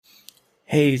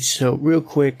Hey, so real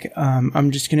quick,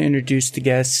 I'm just going to introduce the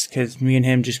guest because me and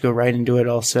him just go right into it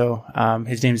also.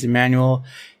 His name's Emanuel.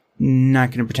 Not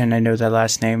going to pretend I know that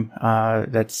last name.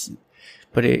 But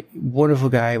a wonderful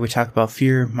guy. We talk about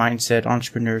fear, mindset,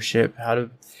 entrepreneurship,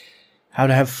 how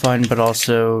to have fun, but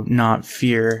also not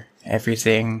fear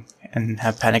everything and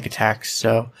have panic attacks.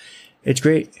 So it's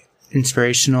great,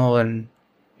 inspirational, and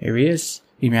here he is,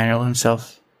 Emanuel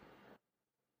himself.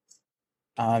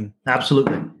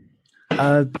 Absolutely.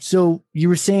 So you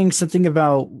were saying something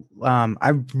about,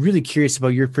 I'm really curious about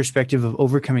your perspective of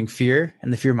overcoming fear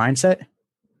and the fear mindset.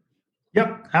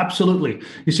 Yep, absolutely.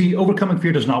 You see, overcoming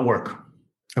fear does not work.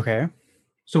 Okay.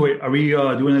 So wait, are we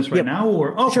doing this right now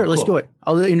or? Oh, sure. Let's do it.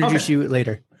 I'll introduce you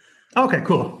later. Okay,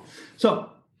 cool. So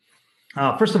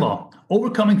first of all,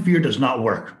 overcoming fear does not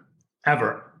work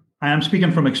ever. I am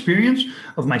speaking from experience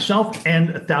of myself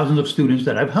and thousands of students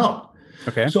that I've helped.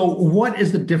 Okay. So what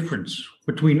is the difference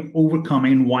between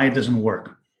overcoming and why it doesn't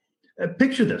work?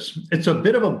 Picture this. It's a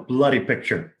bit of a bloody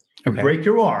picture. You break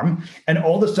your arm and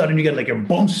all of a sudden you get like your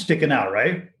bones sticking out,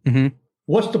 right? Mm-hmm.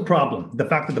 What's the problem? The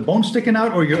fact that the bone's sticking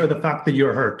out or the fact that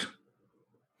you're hurt?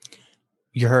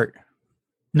 You're hurt.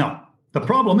 No. The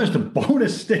problem is the bone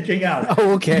is sticking out.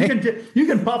 Oh, okay. You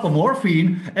can pop a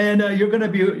morphine and you're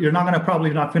not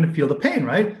going to feel the pain,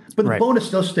 right? But the bone is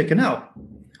still sticking out.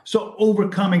 So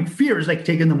overcoming fear is like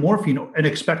taking the morphine and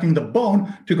expecting the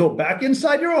bone to go back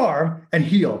inside your arm and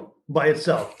heal by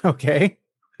itself. Okay.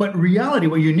 But in reality,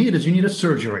 what you need a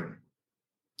surgery.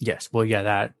 Yes. Well, yeah,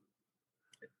 that.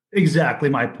 Exactly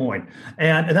my point.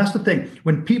 And that's the thing.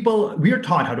 We are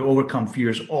taught how to overcome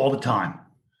fears all the time.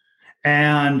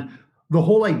 And the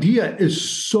whole idea is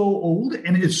so old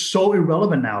and it's so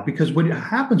irrelevant now because what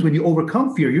happens when you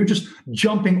overcome fear, you're just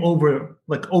jumping over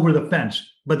the fence,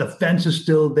 but the fence is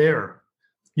still there.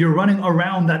 You're running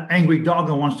around that angry dog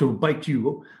that wants to bite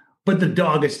you, but the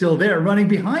dog is still there running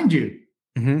behind you.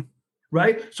 Mm-hmm.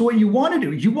 Right? So what you want to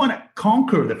do, you want to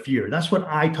conquer the fear. That's what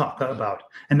I talk about.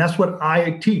 And that's what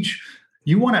I teach.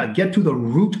 You want to get to the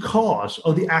root cause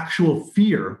of the actual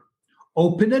fear,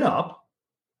 open it up,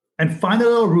 and find a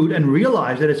little root and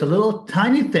realize that it's a little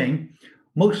tiny thing,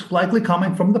 most likely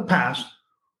coming from the past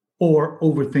or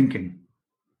overthinking.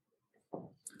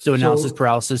 So analysis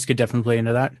paralysis could definitely play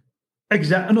into that?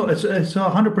 Exactly. No, it's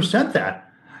 100%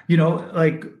 that.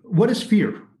 What is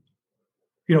fear?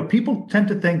 People tend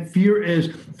to think fear is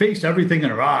face everything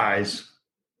in our eyes.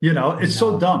 It's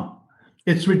so dumb.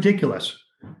 It's ridiculous.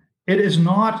 It is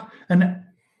not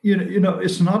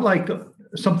it's not like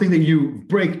something that you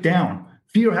break down.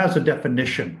 Fear has a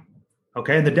definition.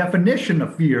 Okay. And the definition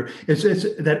of fear is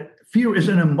that fear is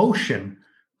an emotion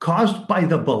caused by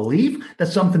the belief that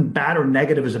something bad or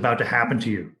negative is about to happen to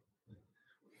you.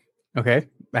 Okay.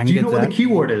 Do you know what the key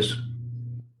word is?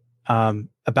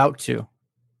 About to.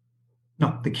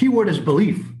 No, the key word is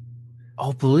belief.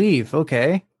 Oh, belief.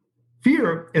 Okay.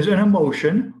 Fear is an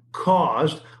emotion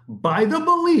caused by the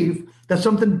belief that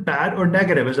something bad or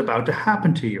negative is about to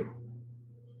happen to you.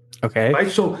 Okay. Right?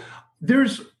 So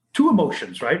there's two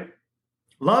emotions, right?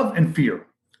 Love and fear.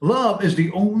 Love is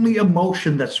the only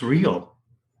emotion that's real.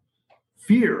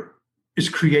 Fear is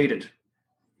created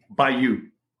by you.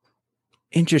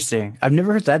 Interesting. I've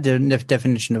never heard that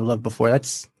definition of love before.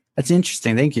 That's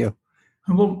interesting. Thank you.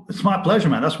 Well, it's my pleasure,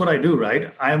 man. That's what I do,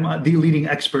 right? I'm the leading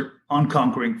expert on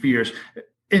conquering fears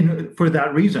for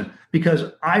that reason, because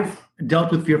I've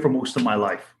dealt with fear for most of my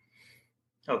life.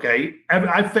 Okay?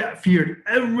 I've feared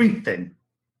everything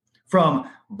from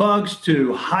bugs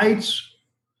to heights,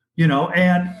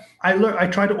 and I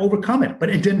tried to overcome it, but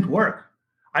it didn't work.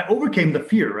 I overcame the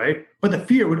fear, right? But the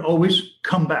fear would always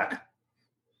come back.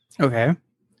 Okay.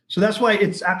 So that's why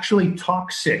it's actually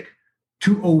toxic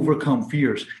to overcome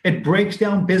fears. It breaks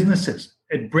down businesses.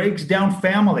 It breaks down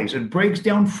families. It breaks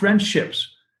down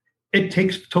friendships. It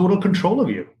takes total control of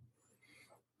you.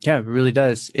 Yeah, it really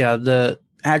does. Yeah,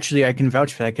 actually I can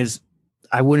vouch for that because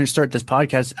I wouldn't start this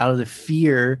podcast out of the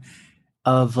fear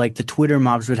of like the Twitter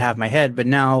mobs would have my head. But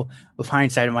now with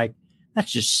hindsight, I'm like,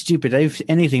 that's just stupid. If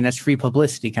anything, that's free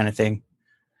publicity kind of thing.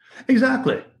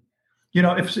 Exactly.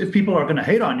 If people are going to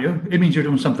hate on you, it means you're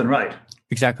doing something right.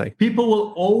 Exactly. People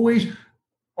will always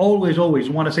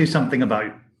want to say something about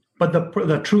you. But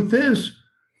the truth is,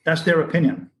 that's their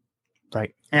opinion.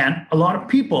 Right. And a lot of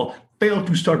people fail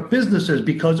to start businesses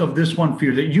because of this one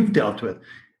fear that you've dealt with.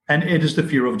 And it is the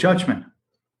fear of judgment.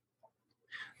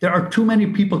 There are too many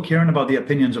people caring about the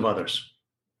opinions of others.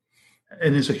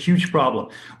 And it's a huge problem.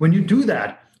 When you do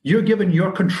that, you're giving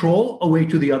your control away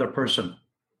to the other person.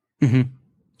 Mm-hmm.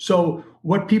 So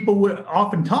what people would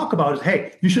often talk about is,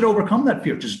 hey, you should overcome that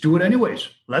fear. Just do it anyways.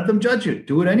 Let them judge you.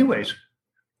 Do it anyways.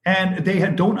 And they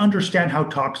don't understand how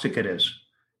toxic it is.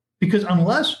 Because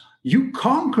unless you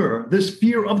conquer this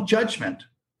fear of judgment,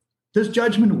 this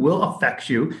judgment will affect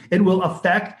you. It will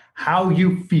affect how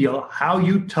you feel, how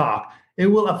you talk. It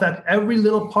will affect every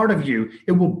little part of you.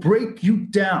 It will break you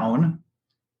down,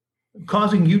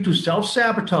 causing you to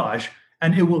self-sabotage,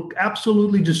 and it will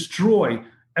absolutely destroy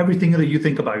everything that you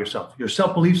think about yourself. Your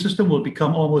self-belief system will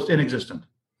become almost inexistent.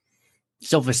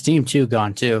 Self-esteem too,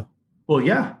 gone too. Well,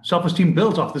 yeah, self-esteem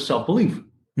builds off the self-belief.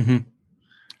 Mm-hmm.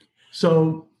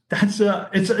 So it's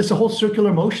a whole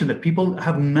circular motion that people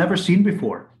have never seen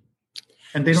before,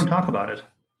 and they don't talk about it.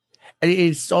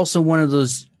 It's also one of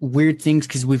those weird things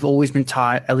because we've always been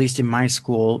taught, at least in my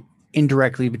school,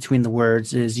 indirectly between the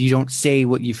words, is you don't say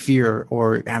what you fear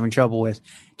or having trouble with.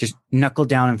 Just knuckle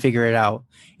down and figure it out.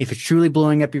 If it's truly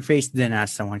blowing up your face, then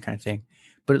ask someone, kind of thing.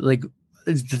 But like,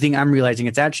 it's the thing I'm realizing,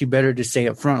 it's actually better to say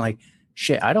up front, like,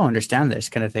 shit, I don't understand this,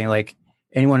 kind of thing. Like,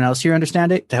 anyone else here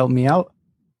understand it to help me out?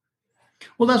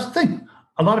 Well, that's the thing.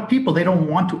 A lot of people, they don't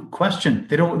want to question.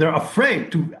 They're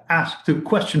afraid to ask, to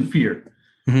question fear.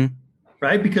 Mm-hmm.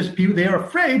 Right? Because they are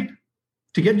afraid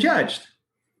to get judged.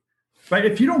 Right?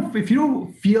 If you don't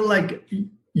feel like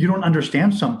you don't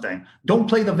understand something, don't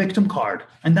play the victim card.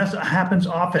 And that happens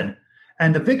often.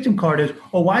 And the victim card is,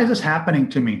 oh, why is this happening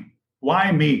to me?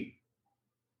 Why me?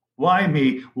 Why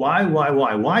me? Why?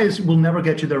 Will never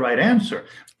get you the right answer.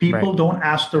 People don't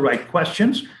ask the right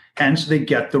questions, hence they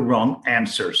get the wrong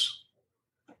answers.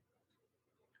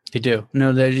 They do.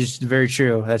 No, that is very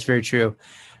true. That's very true.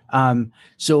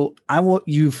 So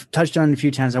you've touched on it a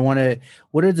few times. what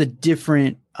are the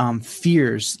different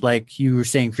fears? Like you were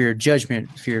saying, fear of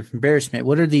judgment, fear of embarrassment.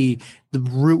 What are the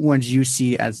root ones you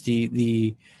see as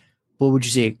the what would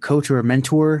you say, a coach or a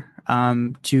mentor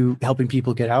to helping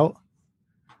people get out?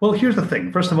 Well, here's the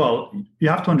thing. First of all, you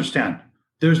have to understand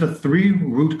there's the 3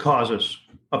 root causes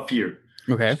of fear.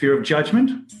 Okay. Fear of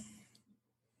judgment,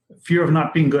 fear of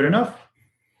not being good enough,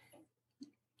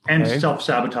 and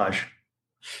self-sabotage.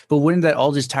 But wouldn't that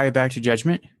all just tie back to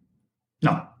judgment?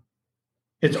 No.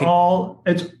 They all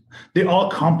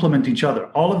complement each other.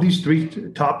 All of these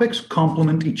 3 topics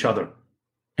complement each other.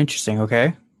 Interesting.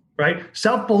 Okay. Right?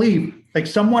 Self-belief, like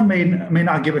someone may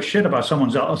not give a shit about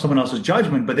someone else's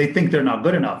judgment, but they think they're not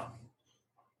good enough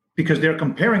because they're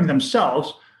comparing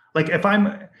themselves. Like if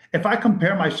I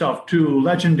compare myself to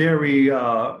legendary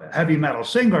heavy metal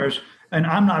singers and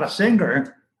I'm not a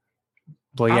singer,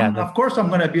 well, yeah, of course I'm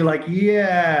going to be like,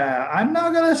 yeah, I'm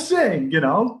not going to sing,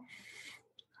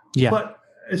 Yeah. But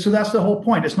so that's the whole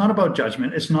point. It's not about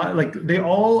judgment. It's not like they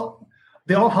all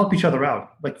help each other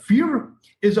out. Like fear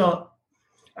is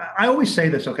I always say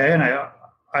this, okay? And I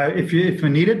if you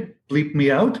need it, bleep me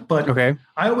out. But okay.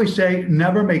 I always say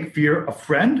never make fear a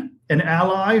friend, an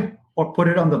ally, or put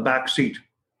it on the back seat.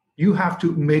 You have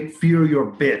to make fear your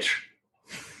bitch.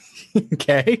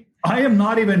 Okay. I am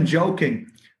not even joking.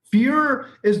 Fear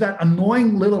is that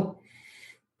annoying little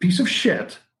piece of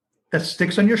shit that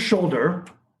sticks on your shoulder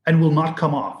and will not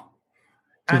come off.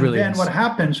 And really then what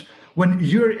happens when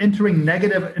you're entering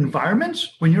negative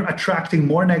environments, when you're attracting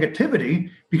more negativity,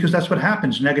 because that's what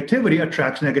happens. Negativity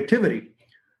attracts negativity.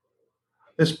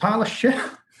 This pile of shit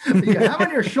that you have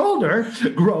on your shoulder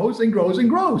grows and grows and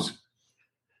grows.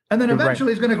 And then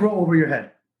eventually it's going to grow over your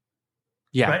head.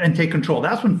 Yeah. Right? And take control.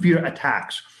 That's when fear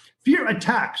attacks. Fear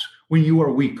attacks when you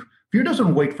are weak. Fear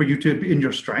doesn't wait for you to be in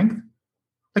your strength.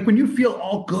 Like when you feel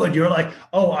all good, you're like,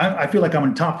 oh, I feel like I'm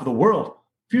on top of the world.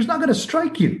 Fear's not going to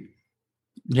strike you.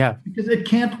 Yeah. Because it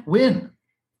can't win.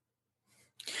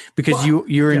 Because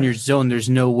you're in your zone. There's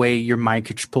no way your mind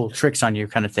could pull tricks on you,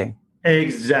 kind of thing.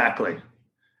 Exactly.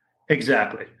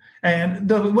 And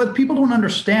what people don't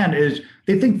understand is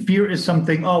they think fear is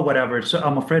something, oh, whatever. So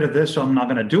I'm afraid of this, so I'm not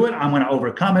going to do it. I'm going to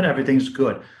overcome it. Everything's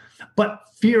good. But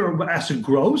fear, as it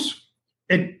grows,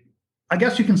 I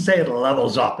guess you can say it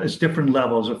levels up. It's different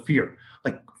levels of fear.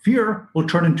 Like fear will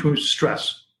turn into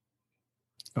stress.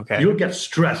 Okay. You'll get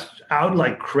stressed out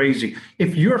like crazy.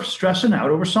 If you're stressing out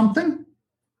over something,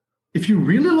 if you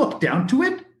really look down to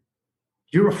it,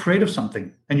 you're afraid of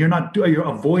something and you're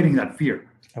avoiding that fear.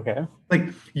 Okay.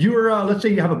 Like let's say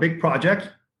you have a big project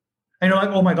and you're like,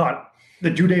 oh my God, the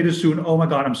due date is soon. Oh my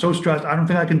God, I'm so stressed. I don't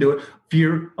think I can do it.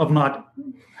 Fear of not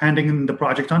handing in the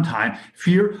project on time.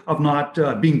 Fear of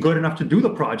not being good enough to do the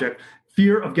project.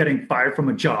 Fear of getting fired from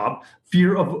a job.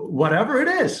 Fear of whatever it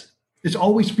is. It's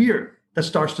always fear that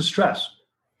starts to stress.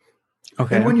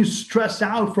 Okay. And when you stress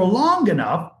out for long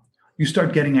enough, you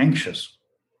start getting anxious.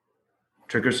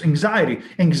 Triggers anxiety.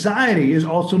 Anxiety is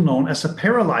also known as a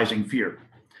paralyzing fear.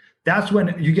 That's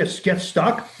when you get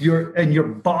stuck, and your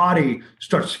body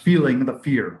starts feeling the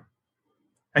fear.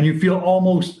 and you feel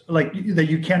almost like that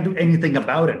you can't do anything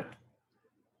about it.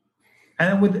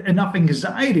 And then with enough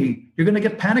anxiety, you're going to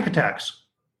get panic attacks.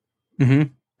 Mm-hmm.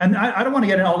 And I don't want to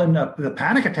get all in the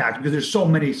panic attacks because there's so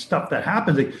many stuff that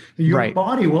happens. Like your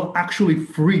body will actually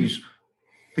freeze.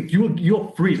 Like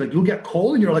you'll freeze. Like you'll get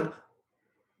cold and you're like,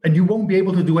 and you won't be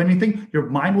able to do anything. Your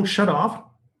mind will shut off,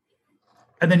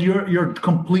 and then you're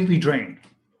completely drained.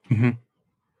 Mm-hmm.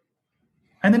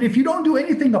 And then if you don't do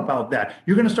anything about that,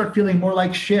 you're going to start feeling more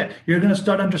like shit. You're going to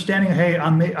start understanding, hey,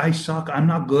 I suck. I'm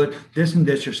not good. This and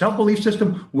this. Your self-belief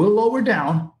system will lower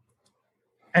down.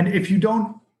 And if you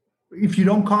don't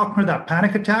conquer that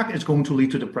panic attack, it's going to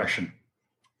lead to depression.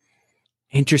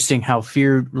 Interesting how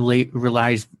fear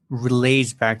relays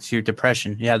back to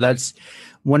depression. Yeah, that's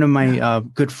one of my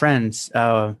good friends,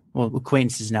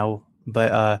 acquaintances now.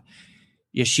 But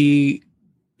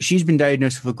she's been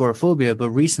diagnosed with agoraphobia, but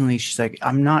recently she's like,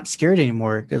 I'm not scared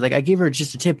anymore. Like I gave her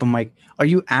just a tip. I'm like, are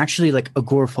you actually like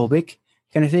agoraphobic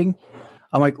kind of thing?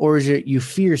 I'm like, or is it you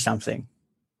fear something?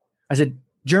 I said,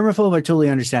 germaphobe, I totally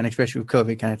understand, especially with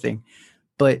COVID kind of thing.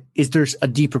 But is there a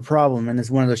deeper problem? And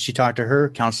it's one of those, she talked to her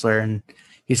counselor and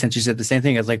he essentially said the same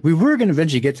thing. I was like, we were going to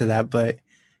eventually get to that, but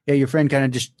yeah, your friend kind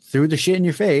of just threw the shit in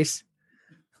your face.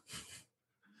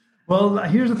 Well,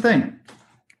 here's the thing.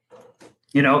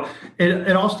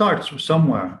 It all starts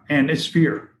somewhere, and it's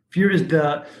fear. Fear is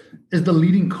the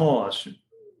leading cause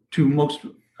to most.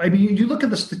 I mean, you look at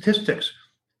the statistics,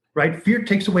 right? Fear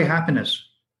takes away happiness,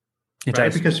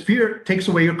 right? Because fear takes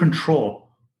away your control.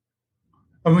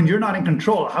 And when you're not in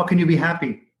control, how can you be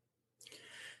happy?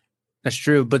 That's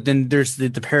true. But then there's the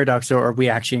paradox, or are we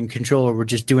actually in control, or we're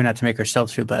just doing that to make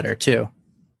ourselves feel better too?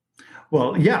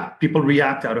 Well, yeah, people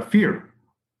react out of fear,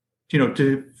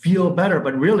 to feel better.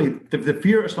 But really, the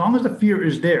fear, as long as the fear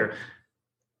is there,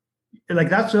 like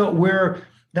that's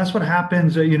what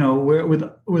happens,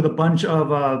 with a bunch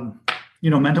of,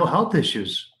 mental health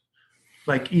issues,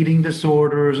 like eating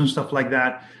disorders and stuff like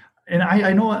that. And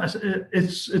I know it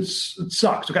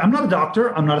sucks. Okay, I'm not a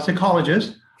doctor. I'm not a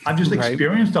psychologist. I've just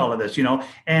experienced all of this,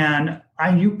 and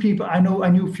I knew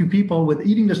a few people with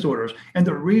eating disorders, and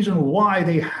the reason why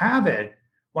they have it,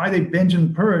 why they binge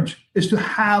and purge, is to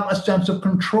have a sense of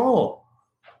control.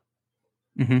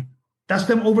 Mm-hmm. That's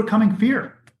them overcoming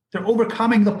fear. They're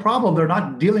overcoming the problem. They're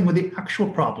not dealing with the actual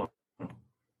problem.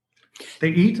 They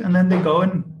eat and then they go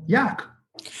and yak.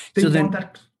 So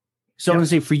I want to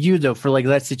say, for you though, for like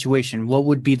that situation, what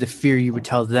would be the fear you would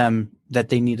tell them that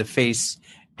they need to face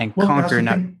and conquer?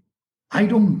 I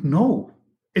don't know.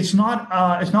 It's not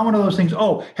one of those things.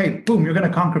 Oh, hey, boom, you're going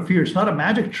to conquer fear. It's not a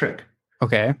magic trick.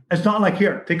 Okay. It's not like,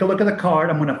 here, take a look at the card.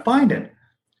 I'm going to find it.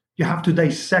 You have to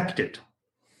dissect it.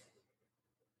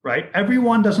 Right?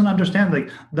 Everyone doesn't understand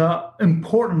the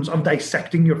importance of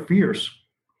dissecting your fears.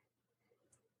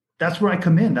 That's where I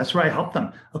come in. That's where I help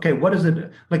them. Okay, what is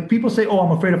it? Like people say, oh,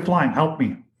 I'm afraid of flying. Help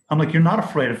me. I'm like, you're not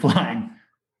afraid of flying.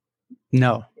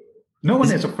 No. No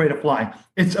one is afraid of flying.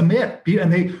 It's a myth.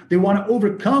 And they want to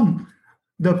overcome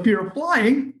the fear of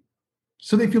flying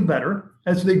so they feel better.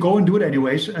 And so they go and do it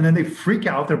anyways. And then they freak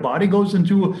out. Their body goes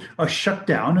into a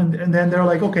shutdown. And then they're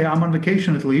like, okay, I'm on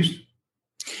vacation at least.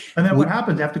 And then what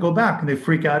happens? They have to go back and they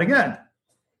freak out again.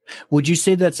 Would you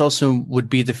say that's also would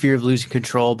be the fear of losing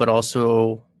control, but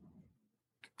also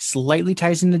slightly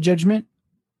ties into judgment?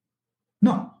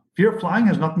 No. Fear of flying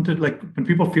has nothing to, like, when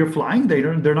people fear flying,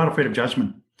 they're not afraid of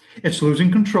judgment. It's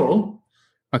losing control.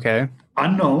 Okay.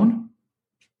 Unknown.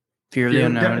 Fear of the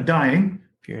unknown. Dying.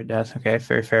 Fear of death. Okay,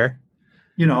 very fair.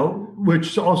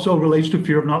 Which also relates to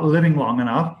fear of not living long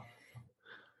enough.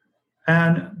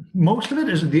 And most of it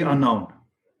is the unknown.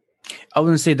 I was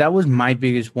going to say that was my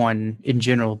biggest one in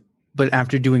general. But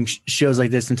after doing shows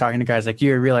like this and talking to guys like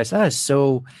you, I realized it's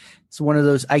one of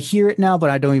those, I hear it now, but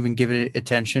I don't even give it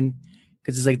attention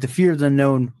because it's like the fear of the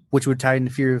unknown, which would tie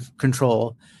into fear of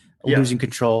control, losing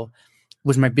control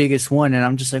was my biggest one. And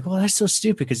I'm just like, well, that's so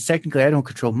stupid because technically I don't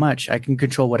control much. I can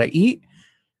control what I eat.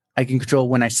 I can control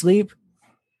when I sleep,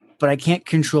 but I can't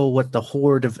control what the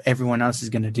horde of everyone else is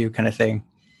going to do kind of thing.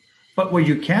 But what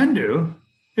you can do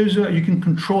is you can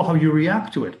control how you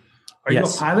react to it. Are you a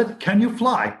pilot? Can you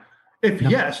fly? If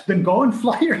yes, then go and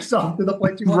fly yourself to the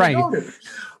place you want to go to.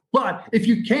 But if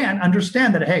you can,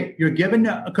 understand that, hey, you're giving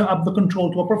up the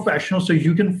control to a professional so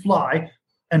you can fly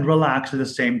and relax at the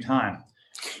same time.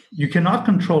 You cannot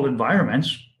control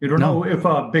environments. You don't know if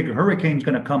a big hurricane is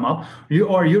going to come up,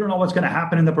 or you don't know what's going to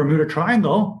happen in the Bermuda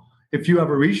Triangle if you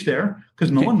ever reach there,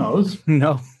 because no one knows.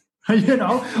 No.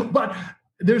 But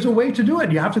there's a way to do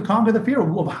it. You have to conquer the fear of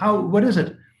what is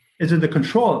it? Is it the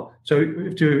control? So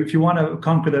if you want to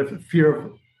conquer the fear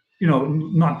of,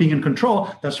 not being in control,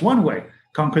 that's one way.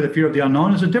 Conquer the fear of the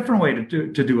unknown is a different way to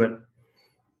do it,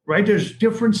 right? There's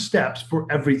different steps for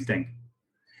everything.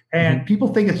 And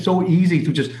people think it's so easy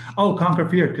to just, conquer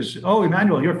fear because,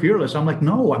 Emanuel, you're fearless. I'm like,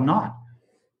 no, I'm not.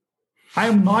 I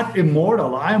am not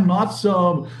immortal. I am not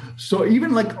so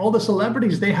even like all the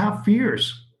celebrities, they have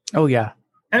fears. Oh, yeah.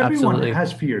 Everyone Absolutely.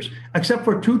 has fears, except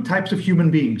for two types of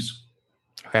human beings.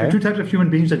 Okay. There are two types of human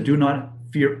beings that do not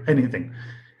fear anything.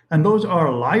 And those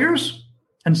are liars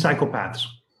and psychopaths.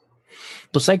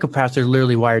 Well, psychopaths are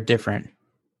literally wired different.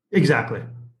 Exactly.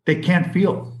 They can't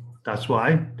feel. That's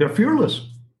why they're fearless.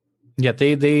 Yeah,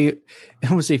 they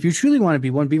I would say if you truly want to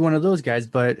be one of those guys,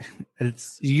 but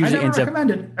it's usually I never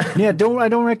recommend it. Yeah, I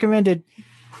don't recommend it.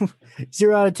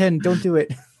 0 out of 10, don't do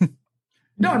it.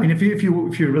 No, I mean if you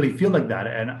really feel like that,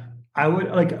 and I would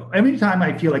like every time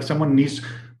I feel like someone needs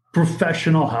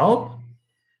professional help,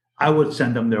 I would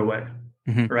send them their way.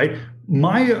 Right?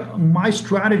 My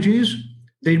strategies,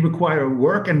 they require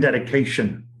work and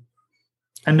dedication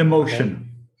and emotion. Okay.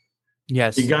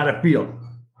 Yes. You gotta feel.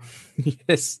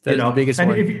 Yes, that's the biggest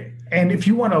one. If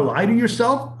you want to lie to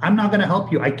yourself, I'm not going to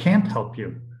help you. I can't help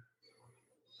you.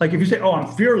 Like if you say, I'm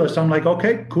fearless, I'm like,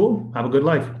 okay, cool. Have a good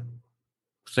life.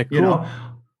 It's like, cool.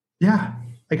 Yeah.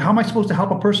 Like how am I supposed to help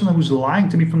a person who's lying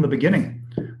to me from the beginning?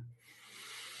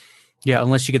 Yeah,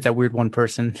 unless you get that weird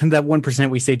 1%. That 1%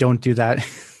 we say don't do that.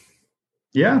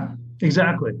 Yeah,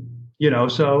 exactly.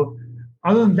 So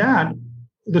other than that,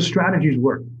 the strategies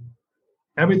work.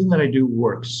 Everything that I do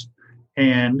works.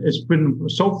 And it's been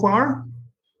so far,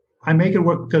 I make it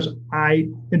work because I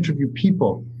interview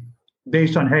people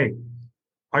based on, hey,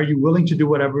 are you willing to do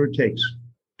whatever it takes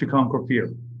to conquer fear?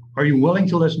 Are you willing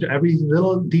to listen to every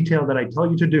little detail that I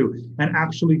tell you to do and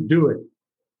actually do it?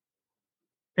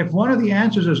 If one of the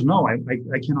answers is no, I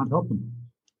cannot help them.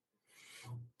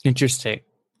 Interesting.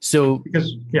 So,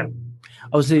 because, yeah.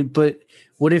 I was saying, but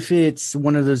what if it's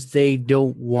one of those they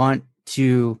don't want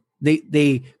to,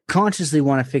 they consciously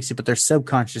want to fix it, but their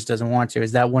subconscious doesn't want to?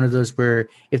 Is that one of those where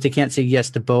if they can't say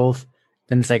yes to both,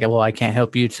 then it's like, well, I can't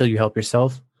help you till you help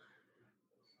yourself?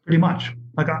 Pretty much.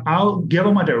 Like I'll give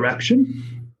them a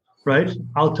direction, right?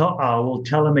 I will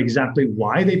tell them exactly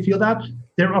why they feel that.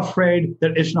 They're afraid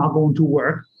that it's not going to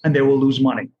work and they will lose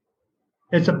money.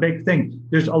 It's a big thing.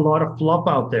 There's a lot of fluff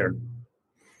out there.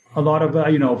 A lot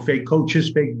of, fake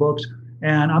coaches, fake books.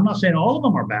 And I'm not saying all of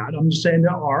them are bad. I'm just saying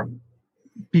there are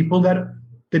people that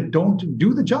don't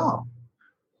do the job.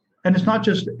 And it's not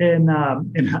just in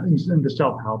the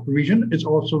self-help region. It's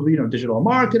also, digital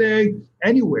marketing,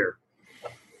 anywhere.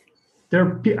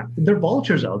 There are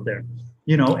vultures out there,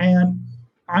 and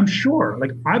I'm sure,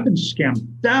 like I've been scammed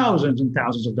thousands and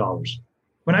thousands of dollars.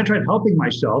 When I tried helping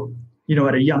myself,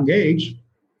 at a young age,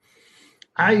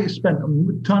 I spent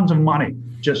tons of money,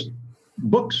 just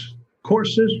books,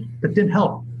 courses that didn't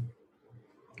help.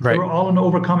 Right. They were all in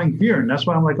overcoming fear. And that's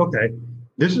why I'm like, okay,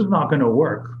 this is not going to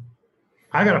work.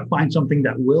 I got to find something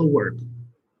that will work.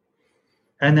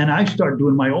 And then I started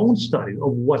doing my own study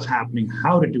of what's happening,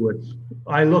 how to do it.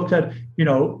 I looked at,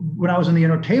 when I was in the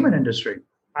entertainment industry,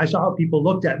 I saw how people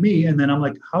looked at me, and then I'm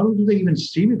like, how do they even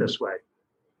see me this way?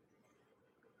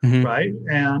 Mm-hmm. Right?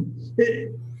 And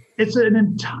it's an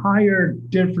entire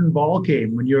different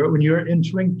ballgame when you're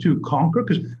entering to conquer,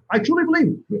 because I truly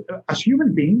believe as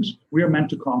human beings, we are meant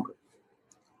to conquer.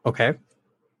 Okay.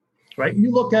 Right?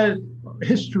 You look at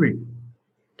history,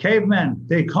 cavemen,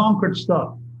 they conquered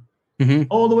stuff. Mm-hmm.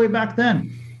 All the way back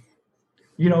then.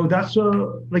 That's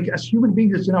like as human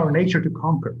beings, it's in our nature to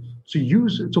conquer.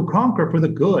 To conquer for the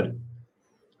good,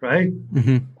 right?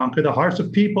 Mm-hmm. Conquer the hearts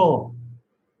of people,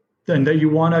 and that you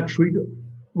want to treat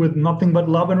with nothing but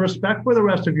love and respect for the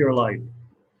rest of your life,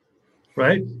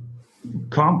 right?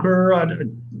 Conquer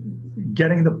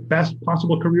getting the best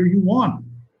possible career you want.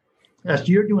 As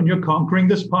you're doing, you're conquering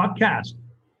this podcast.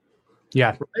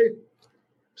 Yeah. Right?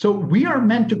 So we are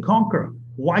meant to conquer.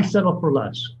 Why settle for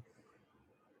less?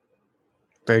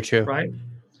 Very true. Right?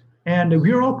 And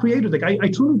we're all creators. Like I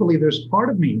truly believe there's part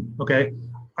of me, okay?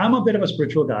 I'm a bit of a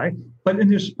spiritual guy, but then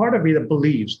there's part of me that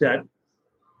believes that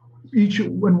each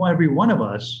and every one of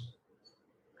us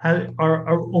are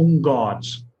our own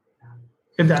gods,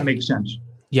 if that makes sense.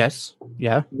 Yes.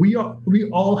 Yeah. We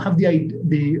all have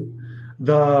the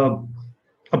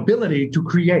ability to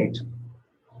create.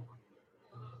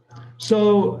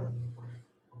 So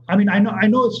I mean, I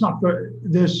know it's not for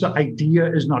this idea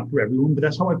is not for everyone, but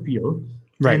that's how I feel.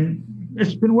 Right. And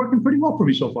it's been working pretty well for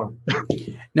me so far.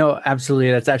 No,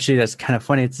 absolutely. That's kind of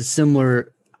funny. It's a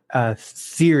similar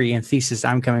theory and thesis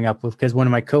I'm coming up with, because one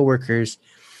of my coworkers,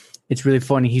 it's really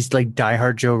funny. He's like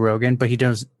diehard Joe Rogan, but he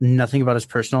does nothing about his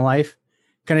personal life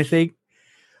kind of thing.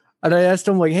 And I asked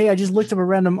him like, hey, I just looked up a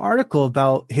random article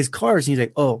about his cars. And he's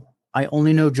like, oh, I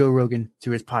only know Joe Rogan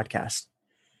through his podcast.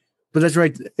 But that's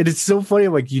right. And it's so funny.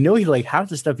 I'm like, he like half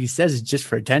the stuff he says is just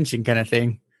for attention kind of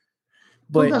thing.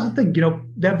 But well, that's the thing,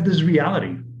 that this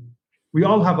reality. We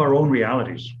all have our own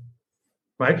realities,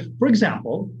 right? For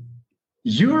example,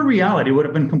 your reality would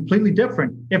have been completely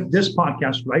different if this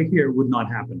podcast right here would not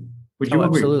happen. Would you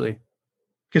agree? Absolutely.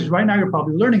 Because right now you're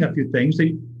probably learning a few things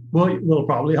that will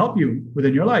probably help you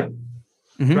within your life,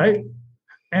 right?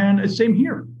 And it's same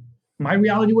here. My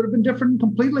reality would have been different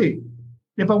completely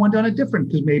if I went down a different,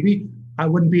 because maybe I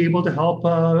wouldn't be able to help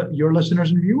your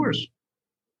listeners and viewers.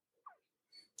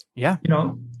 Yeah.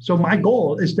 So my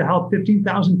goal is to help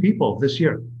 15,000 people this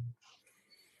year.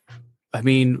 I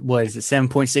mean, what is it?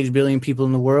 7.6 billion people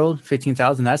in the world,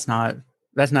 15,000. That's not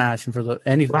asking for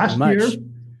anything much.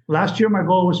 Last year, my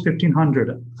goal was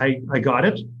 1,500. I got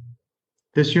it.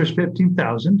 This year's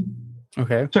 15,000.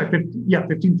 Okay. Sorry,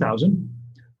 15,000.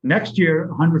 Next year,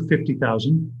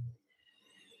 150,000.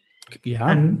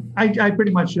 Yeah. And I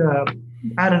pretty much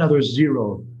add another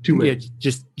zero to it.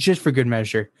 Yeah, just for good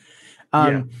measure.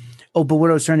 Oh, but what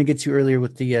I was trying to get to earlier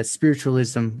with the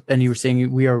spiritualism, and you were saying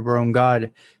we are our own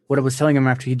God. What I was telling him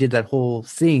after he did that whole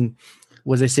thing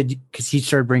was I said, because he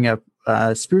started bringing up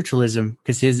spiritualism,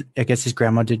 because I guess his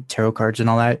grandma did tarot cards and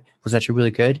all that was actually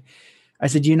really good. I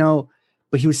said,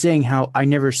 but he was saying how I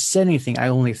never said anything. I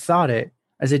only thought it.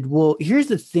 I said, well, here's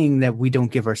the thing that we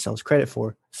don't give ourselves credit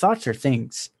for. Thoughts are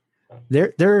things.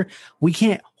 We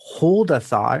can't hold a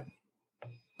thought,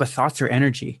 but thoughts are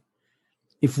energy.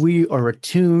 If we are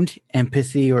attuned,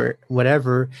 empathy or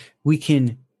whatever, we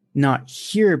can not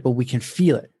hear it, but we can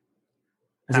feel it.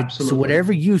 I said, so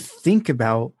whatever you think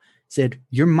about,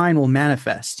 your mind will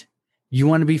manifest. You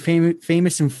want to be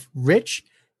famous and rich?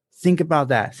 Think about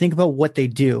that. Think about what they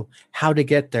do, how to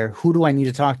get there. Who do I need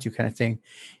to talk to, kind of thing.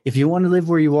 If you want to live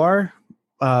where you are,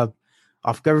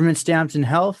 off government stamps and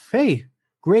health, hey,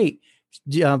 great.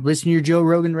 Listen to your Joe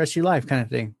Rogan the rest of your life, kind of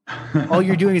thing. All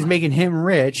you're doing is making him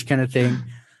rich, kind of thing.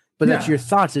 But that's your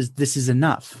thoughts is this is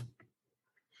enough.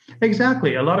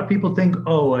 Exactly. A lot of people think, the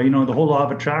whole law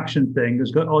of attraction thing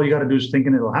is good. All you got to do is think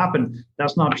and it'll happen.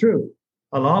 That's not true.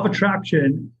 A law of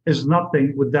attraction is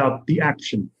nothing without the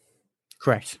action.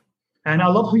 Correct. And I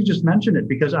love how you just mentioned it,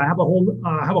 because I have a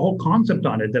whole concept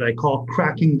on it that I call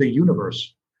cracking the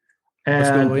universe. And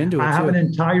let's go into it. I have an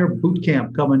entire boot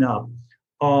camp coming up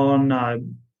on,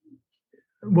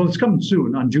 it's coming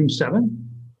soon on June 7th.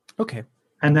 Okay.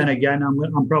 And then again,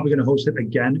 I'm probably going to host it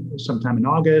again sometime in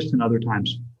August and other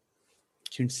times.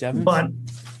 June 7th? But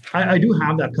I do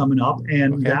have that coming up,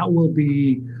 and that will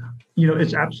be,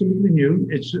 it's absolutely new.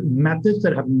 It's methods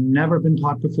that have never been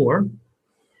taught before.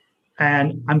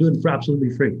 And I'm doing it for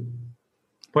absolutely free.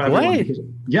 For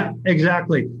everyone. Yeah,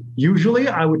 exactly. Usually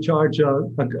I would charge a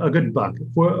good buck,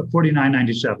 for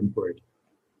 $49.97 for it,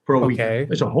 for a week.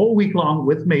 It's a whole week long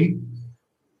with me,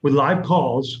 with live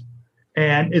calls.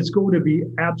 And it's going to be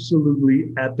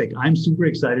absolutely epic. I'm super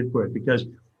excited for it because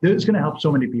it's going to help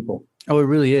so many people. Oh, it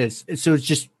really is. So it's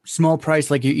just small price,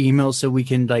 like your email, so we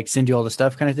can send you all the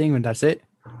stuff kind of thing, and that's it?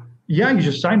 Yeah, you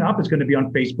just sign up. It's going to be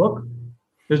on Facebook.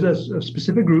 There's a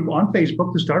specific group on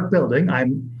Facebook to start building.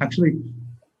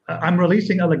 I'm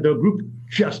releasing the group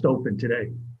just opened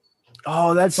today.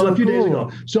 Oh, that's a few days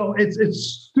ago. So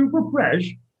it's super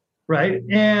fresh. Right.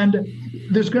 And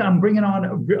I'm bringing on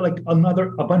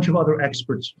a bunch of other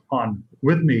experts on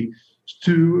with me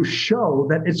to show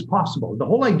that it's possible. The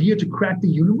whole idea to crack the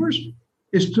universe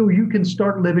is so you can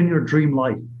start living your dream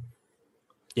life.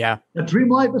 Yeah. A dream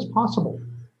life is possible.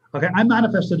 Okay. I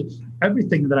manifested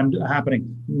everything that I'm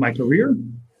happening. My career,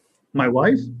 my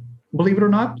wife, believe it or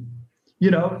not,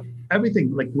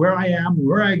 everything, like where I am,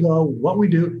 where I go, what we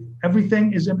do,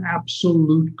 everything is in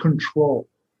absolute control.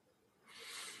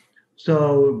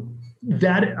 So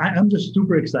I'm just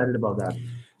super excited about that.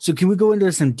 So can we go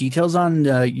into some details on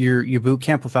your boot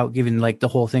camp without giving the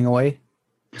whole thing away?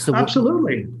 So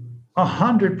absolutely,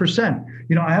 100%.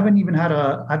 I haven't even had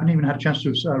a chance to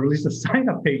release the sign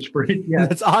up page for it yet.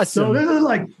 That's awesome. So this is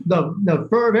the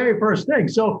very first thing.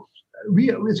 So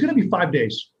it's going to be 5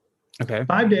 days. Okay.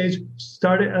 5 days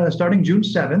starting June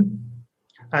 7th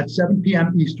at 7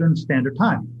 p.m. Eastern Standard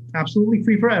Time. Absolutely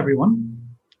free for everyone.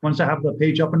 Once I have the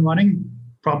page up and running,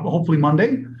 hopefully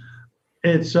Monday,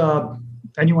 it's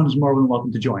anyone is more than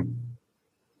welcome to join.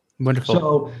 Wonderful.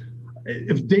 So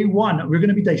if day one, we're going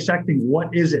to be dissecting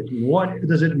what is it? What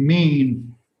does it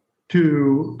mean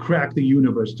to crack the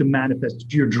universe, to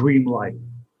manifest your dream life?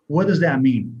 What does that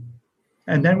mean?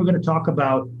 And then we're going to talk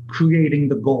about creating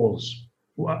the goals,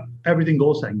 everything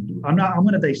goal setting. I'm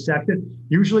going to dissect it.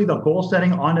 Usually the goal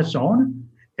setting on its own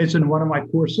It's in one of my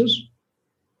courses,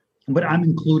 but I'm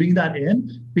including that in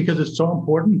because it's so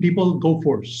important. People go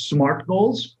for SMART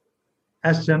goals,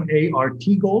 SMART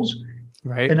goals.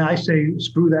 Right. And I say,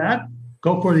 screw that,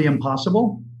 go for the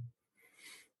impossible.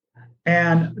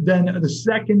 And then the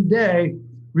second day,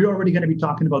 we're already going to be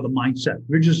talking about the mindset.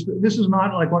 This is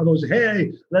not like one of those,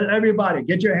 hey, let everybody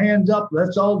get your hands up.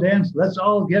 Let's all dance. Let's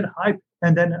all get hyped.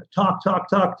 And then talk,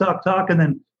 and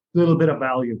then a little bit of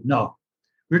value. No,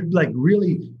 we're like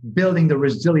really building the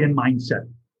resilient mindset.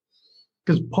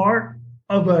 Because part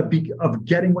of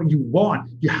getting what you want,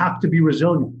 you have to be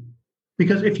resilient.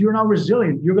 Because if you're not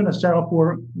resilient, you're going to settle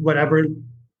for whatever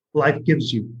life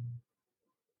gives you.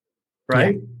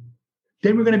 Right? Yeah.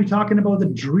 Then we're going to be talking about the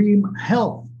dream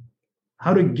health,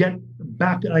 how to get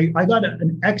back. I got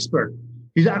an expert.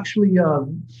 He's actually,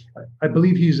 I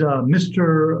believe he's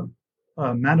Mr.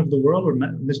 Man of the World or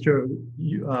Mr.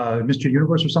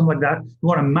 Universe or something like that. He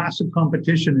won a massive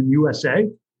competition in USA,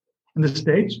 in the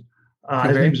States.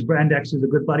 His name's Brandex. He's a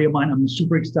good buddy of mine. I'm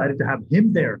super excited to have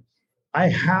him there. I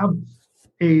have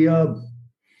a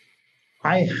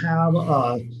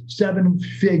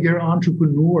 7-figure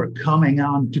entrepreneur coming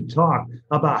on to talk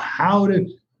about how to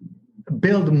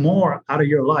build more out of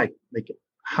your life, like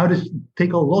how to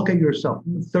take a look at yourself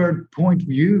from a third point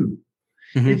view.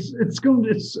 Mm-hmm.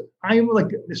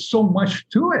 There's so much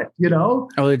to it, you know?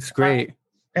 Oh, it's great.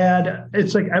 And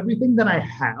it's like everything that I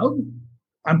have,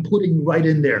 I'm putting right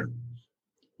in there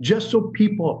just so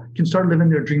people can start living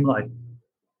their dream life.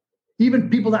 Even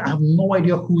people that have no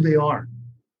idea who they are.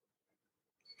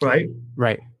 Right.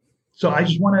 So I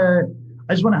just want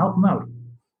to help them out.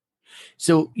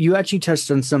 So you actually touched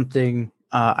on something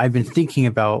I've been thinking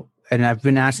about, and I've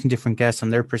been asking different guests on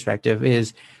their perspective.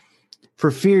 Is for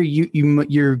fear,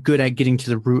 you're good at getting to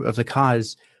the root of the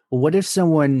cause. Well, what if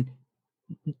someone,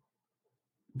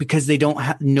 because they don't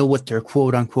know what their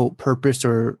quote unquote purpose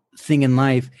or thing in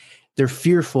life, they're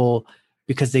fearful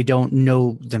because they don't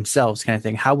know themselves, kind of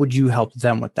thing. How would you help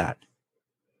them with that?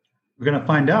 We're going to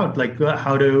find out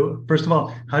how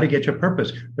to get your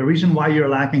purpose. The reason why you're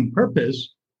lacking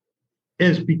purpose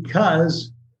is because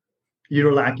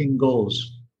you're lacking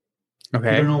goals.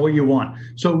 Okay. You don't know what you want.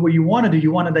 So what you want to do,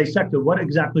 you want to dissect it. What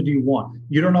exactly do you want?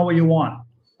 You don't know what you want.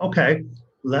 Okay.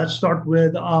 Let's start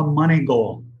with a money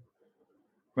goal,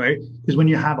 right? Because when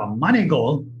you have a money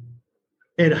goal,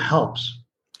 it helps.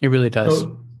 It really does.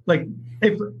 So, like,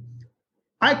 if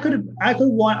I could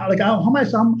want, like,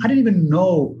 I didn't even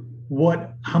know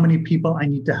how many people I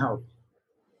need to help,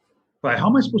 right? How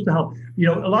am I supposed to help? You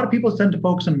know, a lot of people tend to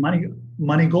focus on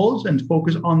money goals and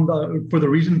focus on for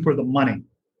the money.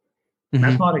 Mm-hmm.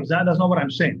 That's not what I'm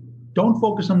saying. Don't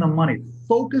focus on the money.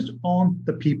 Focus on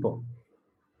the people,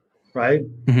 right?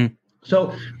 Mm-hmm.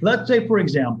 So let's say, for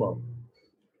example,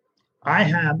 I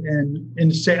have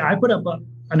I put up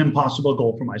an impossible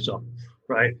goal for myself,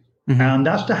 right? Mm-hmm. And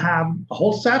that's to have a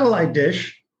whole satellite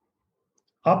dish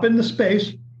up in the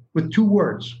space with 2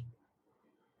 words.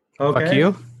 Okay. Fuck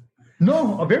you?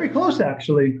 No, very close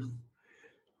actually.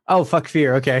 Oh, fuck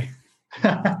fear. Okay.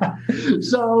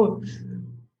 So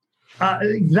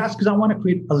that's because I want to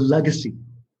create a legacy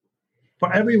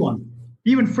for everyone,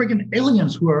 even freaking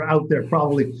aliens who are out there.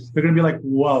 Probably they're going to be like,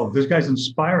 "Whoa, this guy's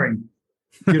inspiring."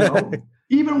 You know,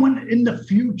 even when in the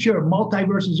future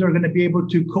multiverses are going to be able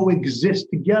to coexist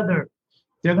together,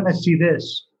 they're going to see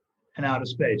this in outer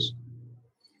space.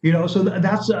 You know, so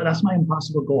that's my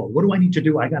impossible goal. What do I need to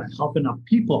do? I got to help enough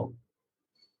people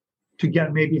to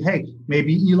get maybe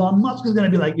Elon Musk is going to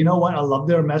be like, you know what? I love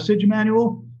their message,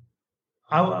 Emanuel.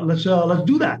 Let's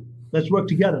do that. Let's work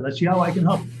together. Let's see how I can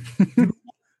help.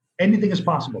 Anything is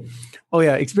possible. Oh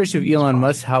yeah, especially with Elon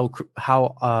Musk,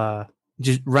 how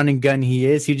just run and gun he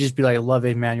is. He'd just be like, "Love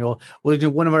it, Emanuel." Well,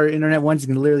 one of our internet ones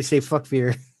can literally say "fuck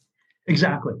fear."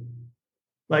 Exactly.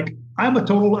 Like I'm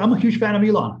a huge fan of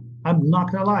Elon. I'm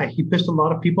not gonna lie. He pissed a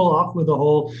lot of people off with the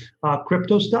whole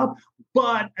crypto stuff,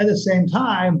 but at the same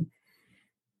time,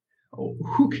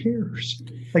 who cares?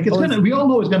 Like we all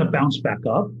know it's gonna bounce back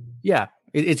up. Yeah,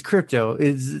 it's crypto.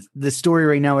 It's the story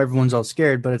right now. Everyone's all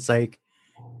scared, but it's like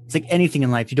anything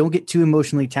in life. You don't get too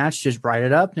emotionally attached. Just write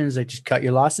it up, and it's like just cut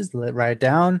your losses. Write it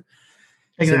down.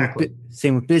 Exactly.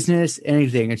 Same with business.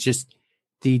 Anything. It's just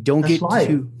don't get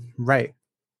too right.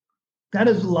 That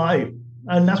is life.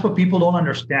 And that's what people don't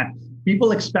understand.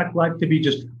 People expect life to be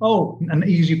just, an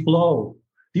easy flow.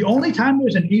 The only time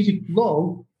there's an easy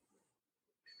flow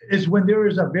is when there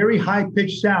is a very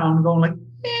high-pitched sound going like,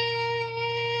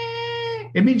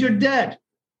 it means you're dead.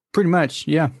 Pretty much,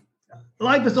 yeah.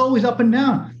 Life is always up and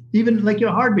down, even like your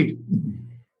heartbeat.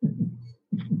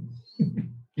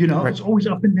 You know, right. It's always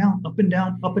up and down, up and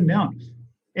down, up and down.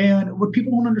 And what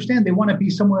people don't understand, they want to be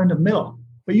somewhere in the middle,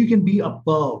 but you can be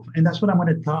above. And that's what I'm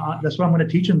going to that's what I'm going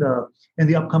to teach in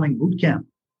the upcoming boot camp.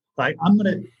 Like I'm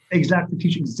going to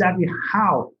teach exactly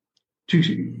how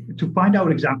to find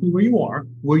out exactly where you are,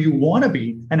 where you want to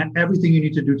be, and everything you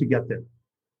need to do to get there.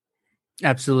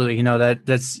 Absolutely. You know,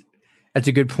 that's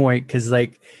a good point. Cause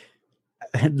like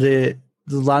a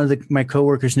lot of my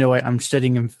coworkers know I'm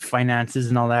studying in finances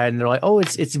and all that. And they're like, oh,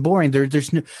 it's boring.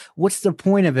 There's no, what's the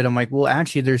point of it? I'm like, well,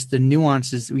 actually there's the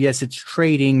nuances. Yes, it's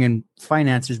trading and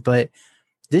finances, but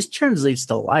this translates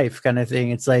to life kind of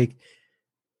thing. It's like,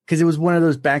 cause it was one of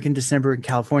those back in December in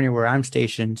California where I'm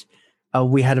stationed.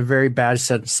 We had a very bad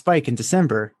sudden spike in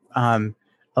December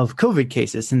of COVID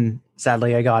cases. And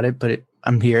sadly I got it, but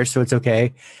I'm here, so it's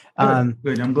okay.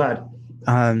 Good. I'm glad.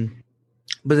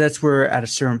 But that's where at a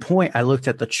certain point I looked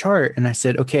at the chart and I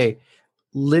said, okay,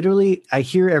 literally I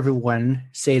hear everyone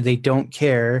say they don't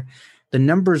care. The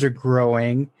numbers are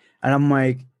growing. And I'm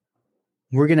like,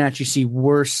 we're going to actually see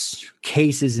worse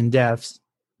cases and deaths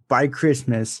by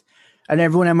Christmas. And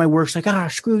everyone at my work's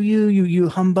like, screw you, you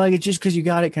humbug. It's just because you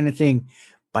got it kind of thing.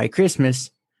 By Christmas,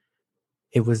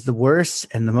 it was the worst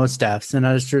and the most deaths. And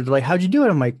I just started like, how'd you do it?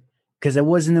 I'm like, because I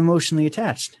wasn't emotionally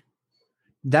attached.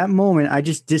 That moment, I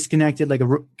just disconnected like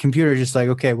a computer, just like,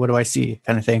 okay, what do I see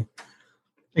kind of thing.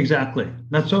 Exactly.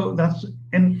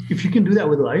 And if you can do that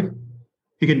with life,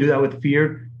 you can do that with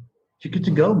fear, you're good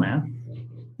to go, man.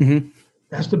 Mm-hmm.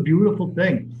 That's the beautiful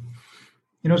thing.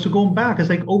 You know, so going back, it's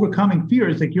like overcoming fear.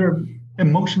 It's like you're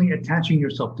emotionally attaching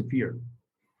yourself to fear.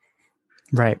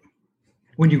 Right.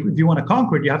 If you want to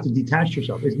conquer it, you have to detach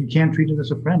yourself. You can't treat it as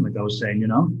a friend, like I was saying, you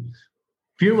know.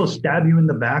 Fear will stab you in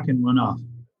the back and run off.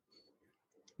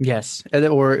 Yes.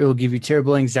 Or it will give you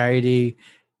terrible anxiety.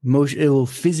 It will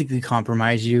physically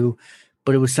compromise you,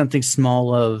 but it was something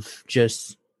small of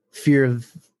just fear of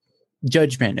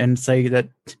judgment. And it's like that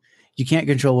you can't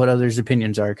control what others'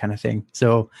 opinions are kind of thing.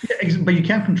 So, but you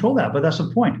can't control that. But that's the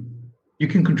point. You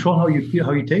can control how you feel,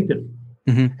 how you take it.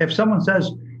 Mm-hmm. If someone says,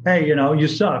 hey, you know, you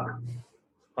suck.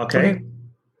 Okay.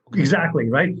 Exactly.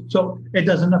 Right. So it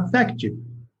doesn't affect you.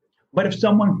 But if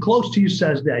someone close to you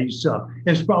says that you suck,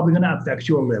 it's probably going to affect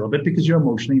you a little bit because you're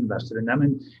emotionally invested in them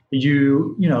and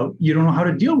you don't know how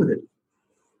to deal with it.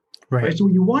 Right. So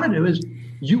what you want to do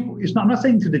is I'm not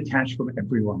saying to detach from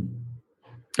everyone.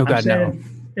 Oh God, no.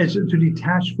 It's to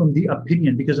detach from the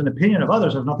opinion, because an opinion of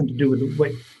others has nothing to do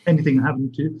with anything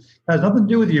having to, has nothing to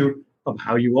do with you, of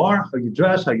how you are, how you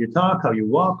dress, how you talk, how you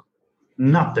walk.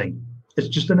 Nothing. It's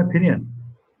just an opinion.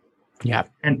 Yeah.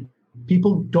 And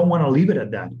people don't want to leave it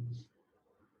at that.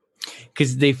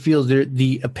 Because they feel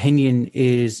the opinion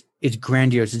is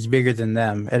grandiose, it's bigger than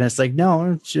them. And it's like,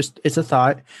 no, it's a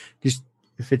thought. Just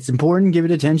if it's important, give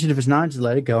it attention. If it's not, just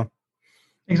let it go.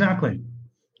 Exactly.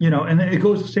 You know, and it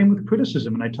goes the same with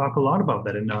criticism. And I talk a lot about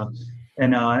that in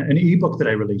an ebook that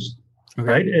I released.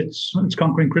 Okay. Right? It's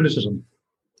Conquering Criticism.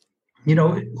 You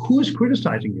know, who is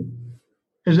criticizing you?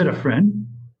 Is it a friend?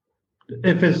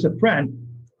 If it's a friend,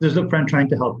 there's a friend trying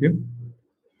to help you.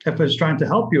 If it's trying to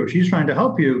help you or she's trying to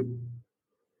help you,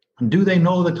 do they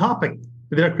know the topic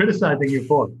that they're criticizing you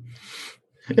for?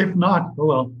 If not, oh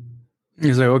well.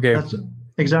 He's like, okay.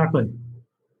 Exactly.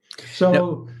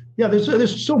 So, yeah,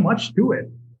 there's so much to it.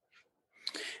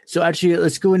 So actually,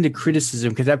 let's go into criticism,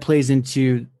 because that plays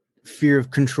into fear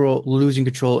of control, losing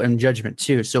control, and judgment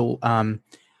too. So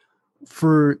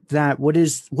for that,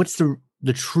 what's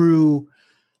the true,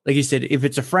 like you said, if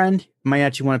it's a friend, you might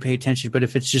actually want to pay attention. But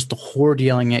if it's just the horde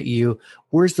yelling at you,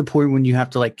 where's the point when you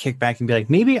have to like kick back and be like,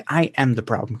 maybe I am the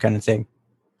problem kind of thing?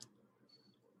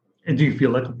 And do you feel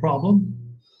like a problem?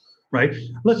 Right?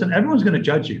 Listen, everyone's going to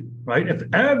judge you, right? If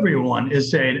everyone is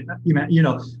saying, you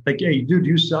know, like, hey, dude,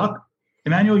 you suck.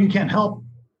 Emanuel, you can't help.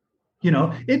 You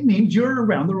know, it means you're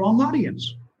around the wrong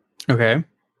audience. Okay.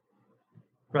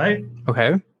 Right?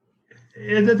 Okay.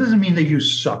 That doesn't mean that you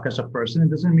suck as a person. It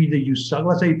doesn't mean that you suck.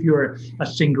 Let's say if you're a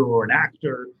singer or an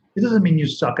actor, it doesn't mean you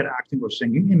suck at acting or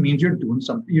singing. It means you're doing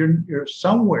something. You're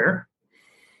somewhere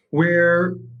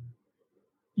where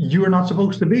you're not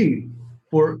supposed to be,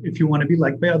 or if you want to be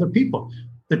liked by other people.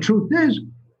 The truth is,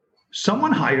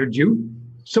 someone hired you.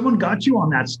 Someone got you on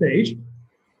that stage,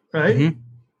 right? Mm-hmm.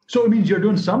 So it means you're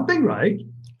doing something right.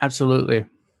 Absolutely.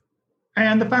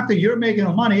 And the fact that you're making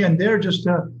money and they're just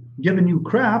giving you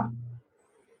crap,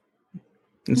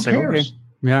 it's like, okay.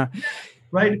 Yeah.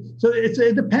 Right. So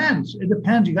it depends. It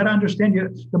depends. You got to understand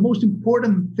the most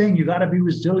important thing. You got to be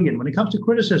resilient when it comes to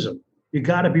criticism. You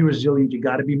got to be resilient. You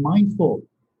got to be mindful.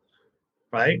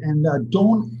 Right. And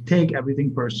don't take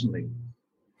everything personally.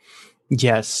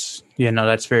 Yes. Yeah, no,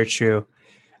 that's very true.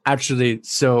 Actually,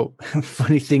 so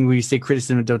funny thing when you say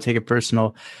criticism, don't take it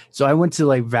personal. So I went to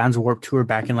like Vans Warped Tour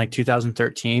back in like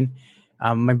 2013.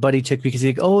 My buddy took me because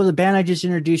he's like, oh, the band I just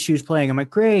introduced you is playing. I'm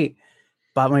like, great.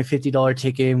 Bought my $50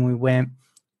 ticket and we went.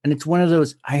 And it's one of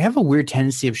those, I have a weird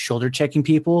tendency of shoulder checking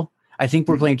people. I think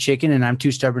we're playing chicken and I'm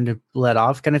too stubborn to let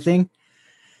off kind of thing.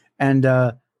 And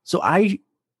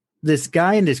this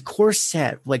guy in this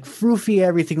corset, like froofy,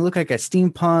 everything, looked like a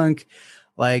steampunk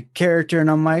like character.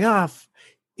 And I'm like,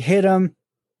 hit him.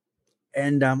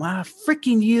 And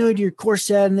freaking you and your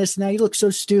corset and this and that. You look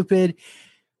so stupid.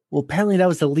 Well, apparently that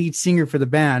was the lead singer for the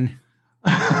band.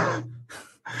 What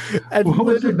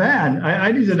was the band?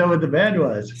 I need to know what the band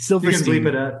was.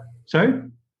 Silverstein. Sorry?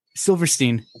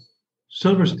 Silverstein.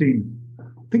 Silverstein. I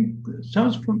think it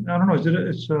sounds from, I don't know.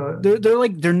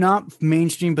 They're not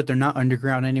mainstream, but they're not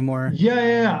underground anymore.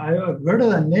 Yeah. I've heard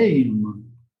of the name.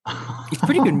 It's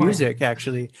pretty good music,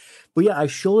 actually. But yeah, I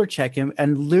shoulder check him,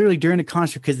 and literally during the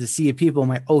concert, because the sea of people, I'm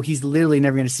like, oh, he's literally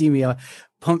never going to see me. I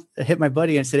hit my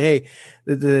buddy and said, hey,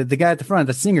 the guy at the front,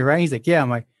 the singer, right? He's like, yeah. I'm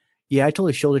like, yeah, I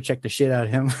totally shoulder checked the shit out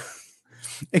of him.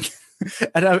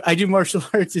 And I do martial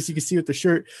arts, as you can see with the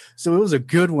shirt. So it was a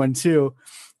good one, too.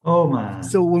 Oh, man.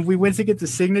 So when we went to get the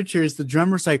signatures, the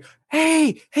drummer's like,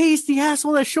 hey, he's the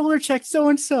asshole that shoulder checked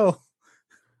so-and-so.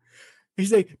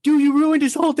 He's like, dude, you ruined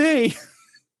his whole day.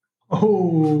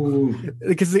 Oh.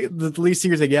 Because the lead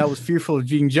singer's like, yeah, I was fearful of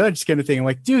being judged kind of thing. I'm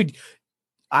like, dude,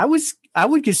 I would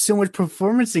get so much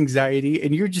performance anxiety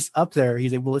and you're just up there.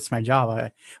 He's like, well, it's my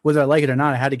job. Whether I like it or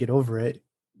not, I had to get over it.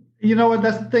 You know what?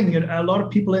 That's the thing. A lot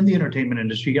of people in the entertainment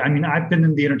industry. I mean, I've been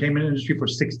in the entertainment industry for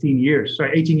 18 years.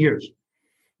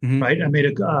 Mm-hmm. Right. I made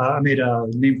a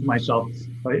name for myself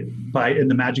in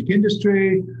the magic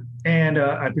industry, and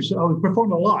I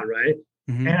performed a lot. Right.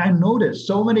 Mm-hmm. And I noticed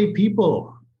so many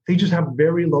people, they just have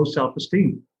very low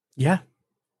self-esteem. Yeah.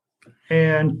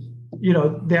 And,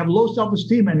 they have low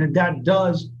self-esteem, and that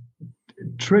does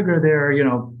trigger their,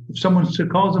 if someone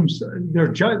calls them their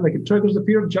judge, like it triggers the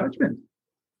fear of judgment.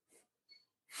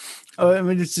 Oh, I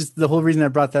mean, it's just the whole reason I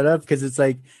brought that up, because it's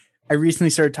like, I recently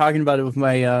started talking about it with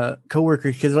my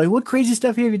coworker, because like, what crazy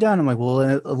stuff have you done? I'm like,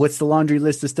 well, what's the laundry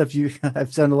list of stuff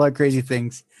I've done a lot of crazy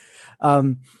things.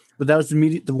 But that was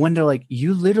the one they're like,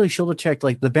 you literally shoulder checked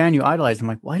like the band you idolized. I'm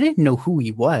like, well, I didn't know who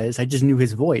he was. I just knew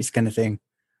his voice kind of thing.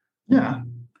 Yeah.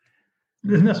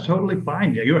 And that's totally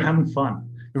fine. Yeah, you're having fun.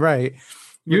 Right.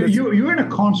 You're in a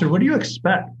concert. What do you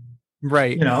expect?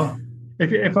 Right.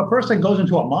 If a person goes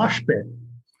into a mosh pit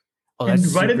and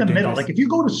right in the middle, like if you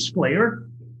go to Slayer,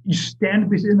 you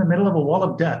stand in the middle of a wall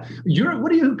of death.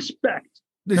 What do you expect?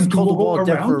 It's called a wall of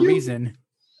death for a reason.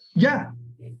 Yeah.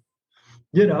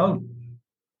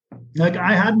 Like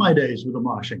I had my days with the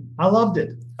moshing. I loved it.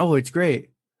 Oh, it's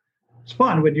great. It's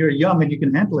fun when you're young and you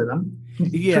can handle it. I'm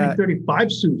turning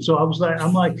 35 soon. So I'm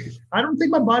like, I don't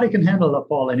think my body can handle the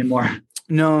fall anymore.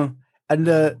 No. And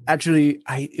actually,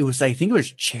 I think it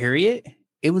was Chariot.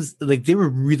 It was like they were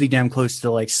really damn close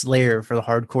to like Slayer for the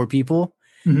hardcore people.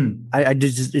 Mm-hmm. I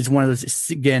just, it's one of those,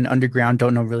 again, underground,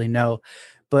 don't really know.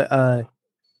 But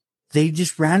they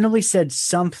just randomly said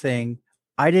something.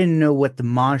 I didn't know what the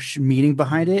mosh meaning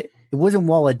behind it. It wasn't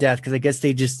Wall of Death, because I guess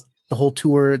they just, the whole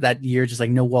tour that year, just like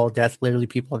no Wall of Death. Literally,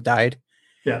 people have died.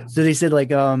 Yeah. So they said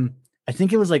like, I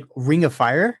think it was like Ring of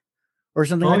Fire or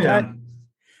something that.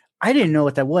 I didn't know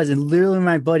what that was. And literally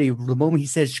my buddy, the moment he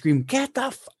said scream, get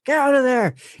the fuck out of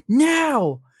there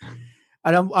now.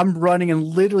 And I'm running, and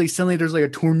literally suddenly there's like a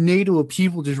tornado of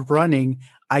people just running.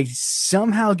 I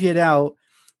somehow get out,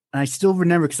 and I still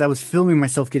remember, because I was filming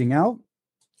myself getting out.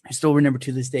 I still remember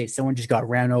to this day, someone just got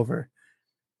ran over.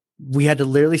 We had to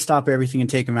literally stop everything and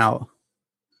take him out.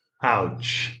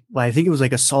 Ouch. Well, I think it was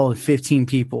like a solid 15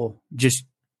 people just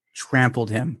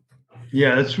trampled him.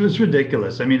 Yeah, it's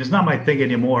ridiculous. I mean, it's not my thing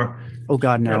anymore. Oh,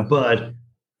 God, no. But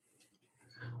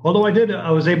although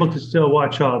I was able to still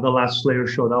watch the last Slayer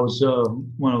show. That was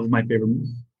one of my favorite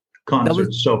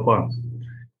concerts so far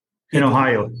in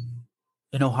Ohio.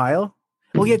 In Ohio?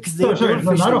 Oh, yeah, because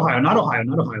not Ohio.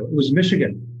 It was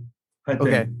Michigan, I think.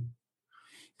 Okay.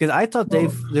 Because I thought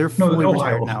they're fully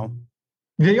retired now.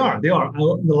 They are.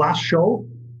 The last show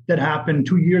that happened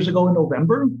 2 years ago in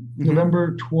November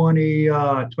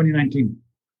 2019.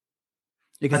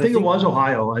 I think it was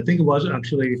Ohio. I think it was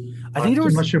actually. I'm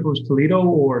not sure if it was Toledo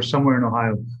or somewhere in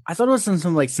Ohio. I thought it was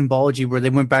some like symbology where they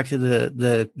went back to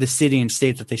the city and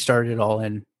state that they started it all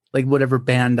in, like whatever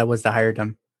band that was that hired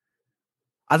them.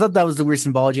 I thought that was the weird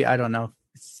symbology. I don't know.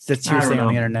 That's hearsay on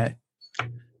the internet.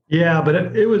 Yeah,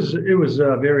 but it was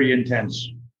very intense.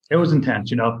 It was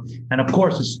intense, and of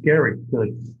course it's scary,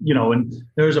 and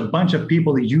there's a bunch of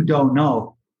people that you don't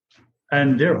know,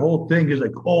 And their whole thing is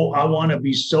like, oh, I want to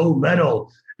be so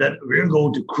metal that we're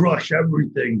going to crush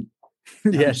everything.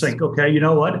 And it's Yes. like, okay, you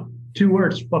know what? 2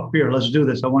 words, fuck fear. Let's do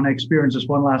this. I want to experience this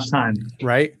one last time.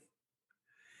 Right.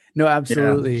 No, Yeah.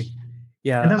 absolutely.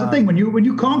 Yeah. And that's the thing. When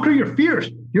you conquer your fears,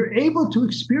 you're able to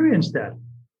experience that.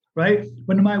 Right.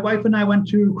 When my wife and I went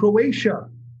to Croatia,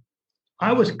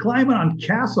 I was climbing on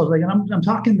castles. Like I'm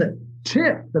talking the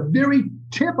very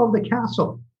tip of the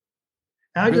castle.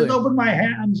 And I just opened my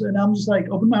hands and I'm just like,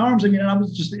 open my arms again. And I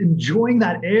was just enjoying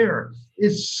that air.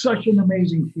 It's such an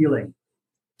amazing feeling.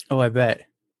 Oh, I bet.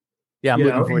 Yeah, I'm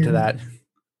looking forward to that.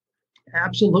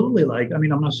 Absolutely. Like, I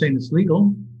mean, I'm not saying it's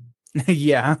legal.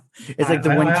 Yeah. It's like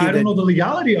the one kid. I don't know the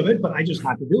legality of it, but I just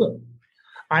had to do it.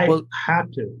 I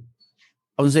had to.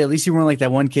 I would say at least you weren't like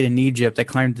that one kid in Egypt that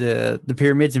climbed the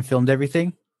pyramids and filmed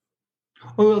everything.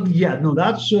 Well, yeah, no,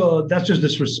 that's just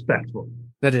disrespectful.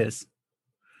 That is.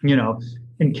 You know,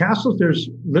 in castles, there's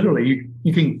literally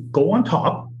you can go on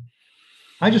top.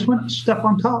 I just went step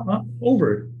on top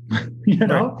over. You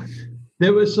know, right.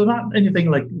 There was not anything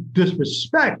like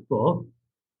disrespectful,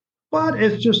 but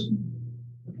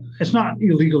it's not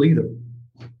illegal either.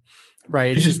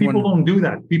 Right. It's just people don't do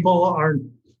that. People are,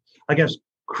 I guess,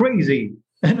 crazy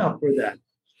enough for that.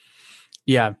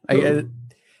 Yeah,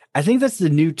 I think that's the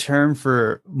new term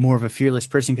for more of a fearless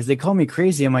person because they call me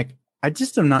crazy. I'm like, I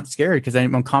just am not scared because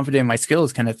I'm confident in my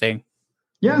skills kind of thing.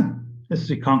 Yeah. It's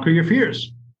to conquer your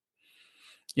fears.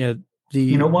 Yeah.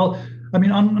 Well, I mean,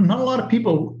 not a lot of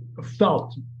people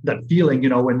felt that feeling,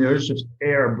 when there's just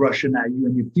air brushing at you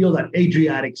and you feel that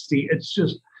Adriatic Sea.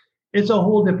 It's a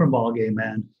whole different ballgame,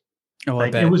 man. Oh,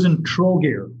 like, it was in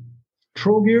Trogir.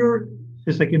 Trogir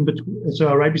is like in between, it's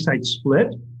right beside Split.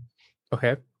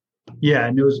 Okay. Yeah.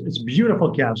 And it's a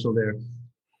beautiful castle there.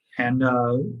 And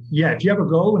if you ever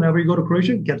go, whenever you go to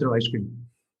Croatia, get their ice cream.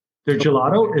 Their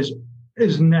gelato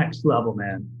is next level,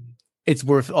 man. It's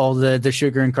worth all the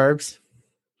sugar and carbs.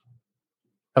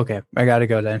 Okay, I gotta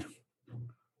go then.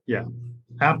 Yeah,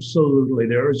 absolutely.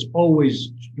 There is always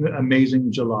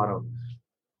amazing gelato.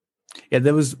 Yeah,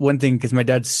 that was one thing because my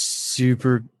dad's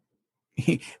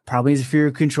he probably has a fear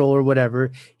of control or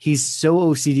whatever. He's so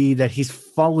OCD that he's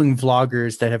following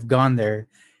vloggers that have gone there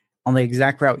on the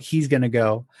exact route he's gonna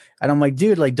go. And I'm like,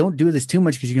 dude, like, don't do this too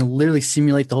much because you can literally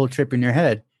simulate the whole trip in your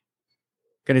head.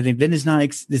 Kind of thing. Then it's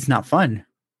not fun.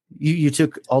 You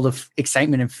took all the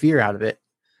excitement and fear out of it.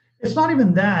 It's not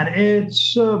even that.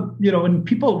 It's when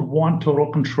people want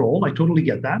total control, I totally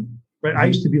get that. Right? Mm-hmm. I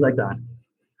used to be like that.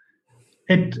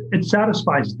 It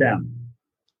satisfies them.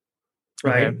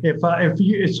 Right? Okay.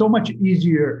 It's so much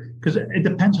easier because it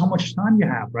depends how much time you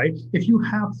have. Right? If you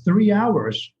have 3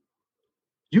 hours.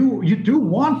 You do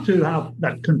want to have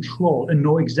that control and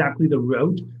know exactly the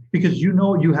route because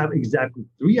you have exactly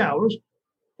 3 hours,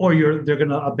 or they're going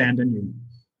to abandon you.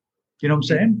 You know what I'm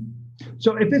saying?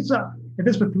 So if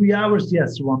it's for 3 hours,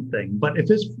 yes, one thing. But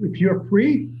if you're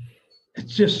free,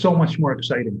 it's just so much more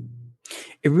exciting.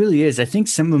 It really is. I think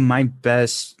some of my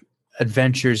best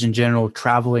adventures in general,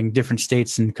 traveling different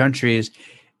states and countries,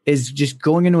 is just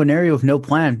going into an area with no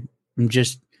plan and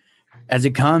just as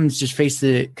it comes, just face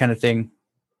it kind of thing.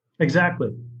 Exactly.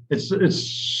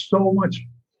 It's so much.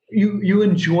 You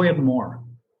enjoy it more.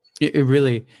 It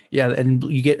really, yeah, and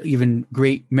you get even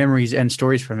great memories and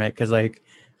stories from it. Because like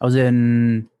I was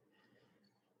in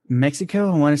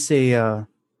Mexico, I want to say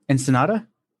Ensenada,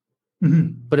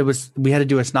 but we had to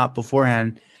do a stop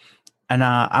beforehand, and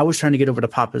I was trying to get over to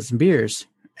Papa's and Beers,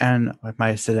 and I might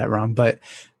have said that wrong, but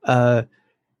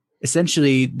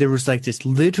essentially there was like this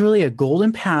literally a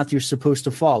golden path you're supposed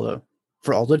to follow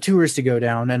for all the tourists to go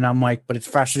down. And I'm like, but it's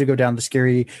faster to go down the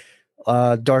scary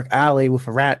dark alley with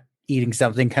a rat eating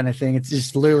something kind of thing. It's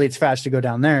just literally, it's fast to go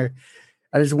down there.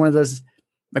 I just one of those,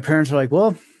 my parents were like,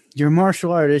 well, you're a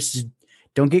martial artist. Just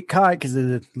don't get caught because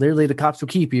literally the cops will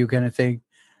keep you kind of thing.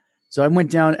 So I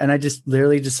went down and I just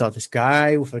literally just saw this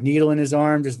guy with a needle in his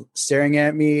arm, just staring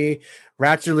at me.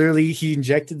 Rats are literally, he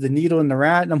injected the needle in the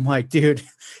rat. And I'm like, dude,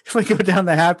 if I go down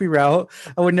the happy route,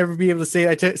 I would never be able to say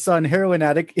I saw a heroin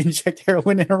addict inject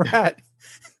heroin in a rat.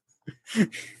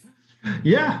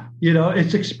 Yeah.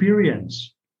 It's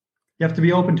experience. You have to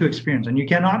be open to experience, and you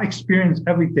cannot experience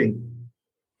everything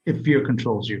if fear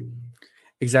controls you.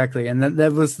 Exactly. And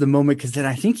that was the moment. Cause then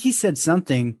I think he said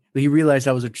something, but he realized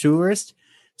I was a tourist.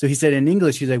 So he said in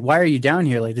English, he's like, why are you down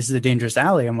here? Like, this is a dangerous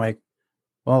alley. I'm like,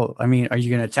 well, I mean, are you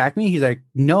going to attack me? He's like,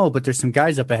 no, but there's some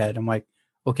guys up ahead. I'm like,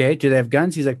 okay, do they have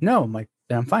guns? He's like, no. I'm like,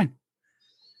 then I'm fine.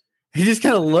 He just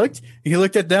kind of looked. He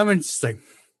looked at them and just like,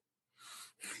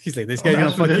 he's like, this guy's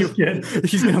going to fuck you.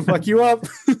 He's going to fuck you up.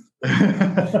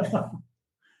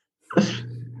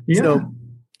 Yeah. So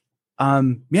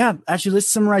Yeah, actually, let's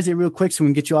summarize it real quick so we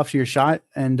can get you off to your shot.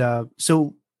 And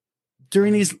so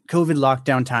during these COVID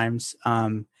lockdown times,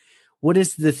 what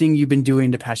is the thing you've been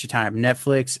doing to pass your time?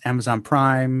 Netflix, Amazon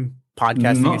Prime,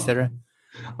 podcasting, No. etc.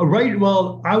 Right.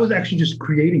 Well, I was actually just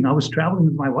creating. I was traveling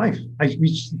with my wife. We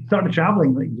started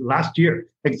traveling like last year,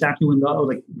 exactly when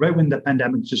right when the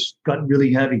pandemic just got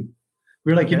really heavy.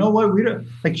 We were like, you know what? We don't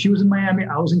like. She was in Miami.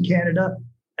 I was in Canada.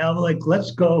 And I was like,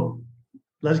 let's go.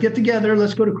 Let's get together.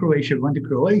 Let's go to Croatia. We went to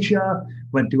Croatia.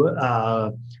 We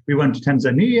went to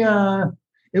Tanzania.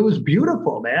 It was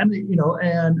beautiful, man.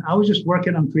 And I was just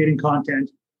working on creating content,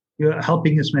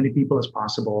 helping as many people as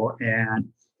possible. And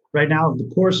right now the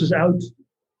course is out,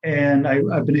 and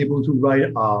I've been able to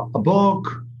write a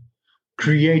book,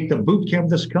 create the boot camp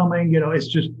that's coming. It's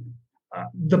just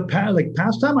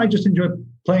pastime. I just enjoy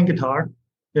playing guitar,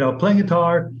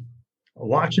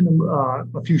 watching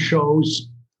a few shows,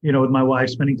 with my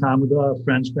wife, spending time with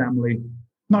friends, family.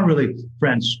 Not really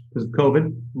friends because of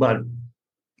COVID, but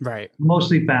right,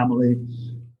 mostly family,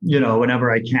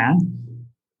 whenever I can.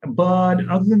 But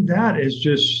other than that, it's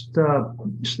just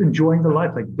enjoying the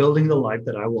life, like building the life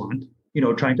that I want,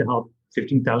 trying to help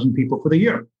 15,000 people for the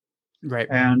year. Right.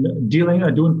 And doing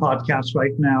podcasts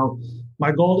right now.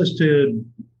 My goal is to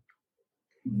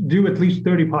do at least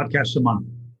 30 podcasts a month.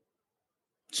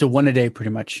 So one a day, pretty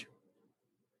much.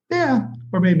 Yeah.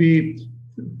 Or maybe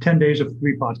 10 days of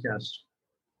 3 podcasts.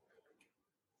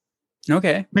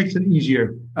 Okay. Makes it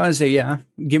easier. I would say, yeah,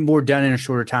 get more done in a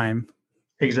shorter time.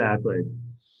 Exactly.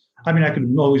 I mean, I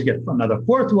could always get another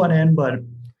 4th one in, but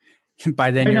by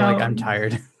then you're like, I'm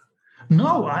tired.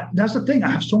 No, that's the thing. I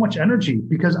have so much energy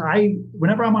because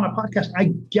whenever I'm on a podcast,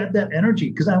 I get that energy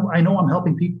because I know I'm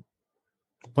helping people.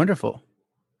 Wonderful.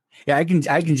 Yeah, I can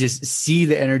just see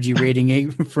the energy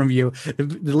radiating from you.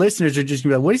 The listeners are just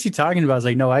gonna be like, what is he talking about? I was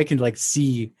like, no, I can like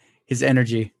see his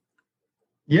energy.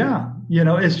 Yeah.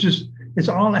 It's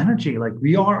all energy. Like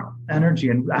we are energy.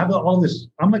 And I have all this,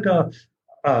 I'm like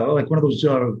one of those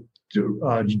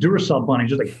Duracell bunnies,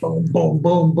 just like boom, boom,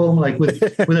 boom, boom, like with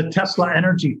a Tesla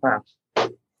energy pack.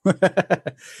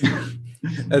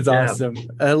 That's awesome.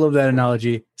 I love that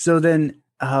analogy. So then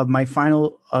my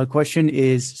final question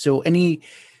is,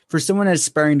 for someone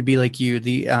aspiring to be like you,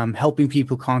 the helping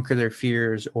people conquer their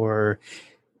fears or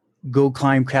go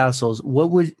climb castles,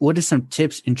 what are some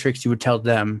tips and tricks you would tell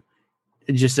them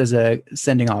just as a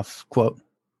sending off quote?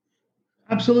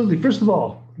 Absolutely. First of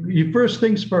all, first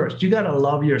things first, you got to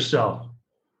love yourself.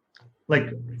 Like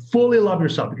fully love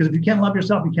yourself, because if you can't love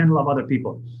yourself, you can't love other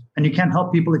people, and you can't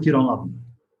help people if you don't love them.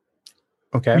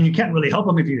 Okay. I mean, you can't really help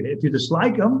them if you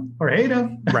dislike them or hate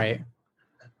them. Right.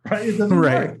 Right. It doesn't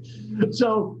work.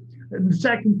 So the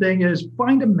second thing is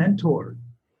find a mentor.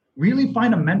 Really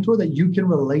find a mentor that you can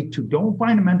relate to. Don't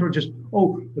find a mentor just,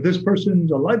 this person's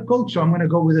a life coach, so I'm going to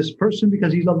go with this person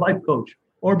because he's a life coach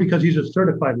or because he's a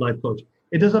certified life coach.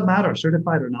 It doesn't matter,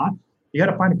 certified or not. You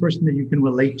got to find a person that you can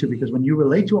relate to, because when you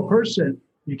relate to a person,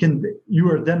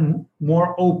 you are then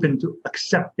more open to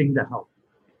accepting the help.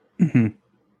 Mm-hmm.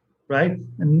 Right?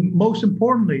 And most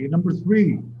importantly, number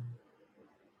 3,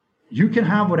 you can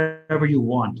have whatever you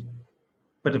want.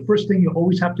 But the first thing you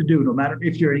always have to do, no matter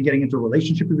if you're getting into a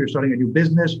relationship, if you're starting a new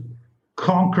business,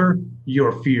 conquer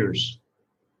your fears.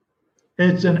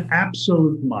 It's an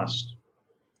absolute must.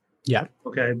 Yeah.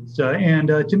 Okay. So, and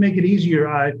to make it easier,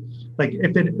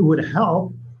 if it would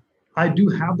help, I do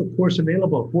have the course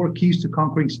available, 4 Keys to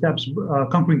Conquering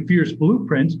Fears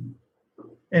Blueprint.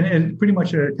 And it pretty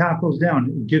much tackles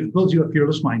down, builds you a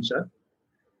fearless mindset,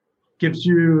 gives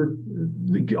you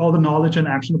all the knowledge and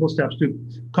actionable steps to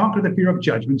conquer the fear of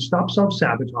judgment, stop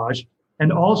self-sabotage,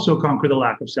 and also conquer the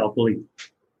lack of self-belief.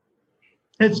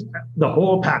 It's the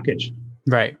whole package.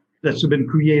 Right. That's been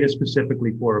created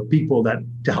specifically for people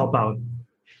to help out.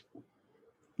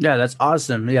 Yeah, that's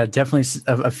awesome. Yeah, definitely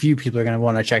a few people are going to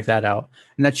want to check that out.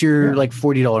 And that's your like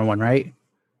 $40 one, right?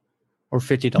 Or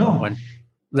 $50 one?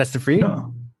 That's the free?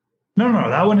 No,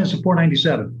 that one is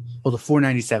 $497. Oh, the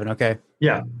 $497. Okay.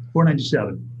 Yeah,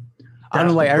 $497. I don't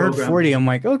know why I heard 40. I'm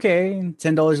like, okay,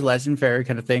 $10 less than fair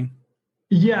kind of thing.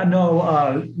 Yeah, no.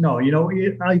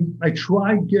 I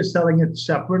tried selling it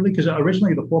separately because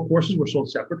originally the 4 courses were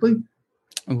sold separately.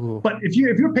 Ooh. But if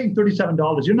you're paying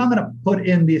 $37, you're not going to put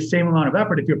in the same amount of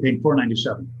effort if you're paying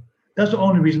 $497. That's the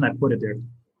only reason I put it there.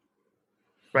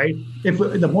 Right? If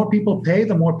the more people pay,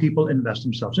 the more people invest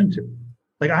themselves into.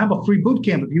 Like I have a free boot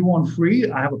camp. If you want free,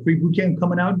 I have a free boot camp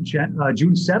coming out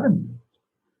June 7th.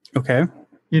 Okay.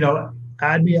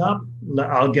 Add me up.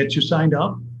 I'll get you signed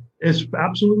up. It's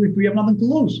absolutely free. I have nothing to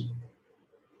lose.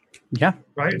 Yeah.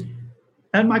 Right.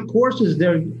 And my courses,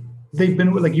 they've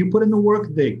been like, you put in the work,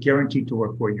 they're guaranteed to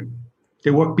work for you.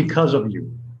 They work because of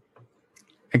you.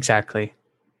 Exactly.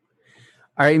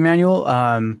 All right, Emanuel.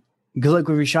 Good luck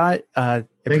with your shot.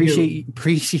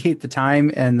 Appreciate the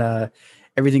time and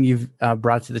everything you've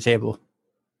brought to the table.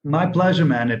 My pleasure,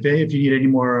 man. If you need any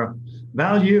more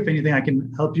value, if anything I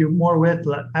can help you more with,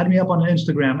 add me up on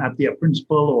Instagram at the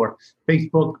principal or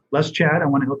Facebook. Let's chat. I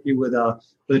want to help you with a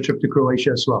trip to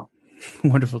Croatia as well.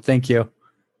 Wonderful. Thank you.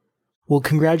 Well,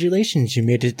 congratulations. You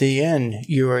made it to the end.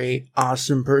 You are an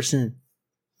awesome person.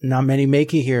 Not many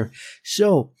make it here.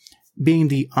 So, being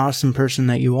the awesome person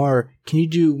that you are, can you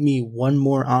do me one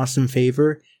more awesome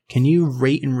favor? Can you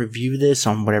rate and review this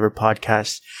on whatever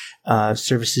podcast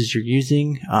services you're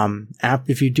using?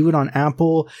 If you do it on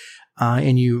Apple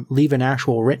and you leave an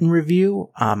actual written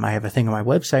review, I have a thing on my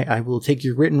website. I will take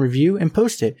your written review and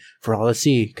post it for all to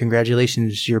see.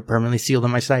 Congratulations, you're permanently sealed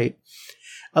on my site.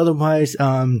 Otherwise,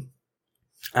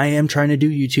 I am trying to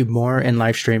do YouTube more and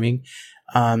live streaming.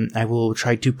 I will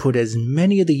try to put as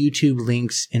many of the YouTube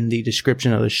links in the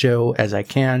description of the show as I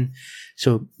can.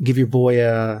 So give your boy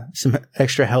some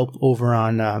extra help over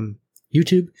on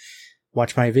YouTube.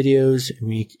 Watch my videos.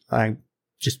 I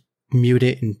just mute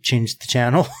it and change the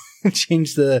channel,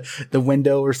 change the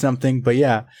window or something. But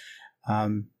yeah,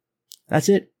 that's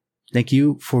it. Thank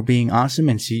you for being awesome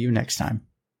and see you next time.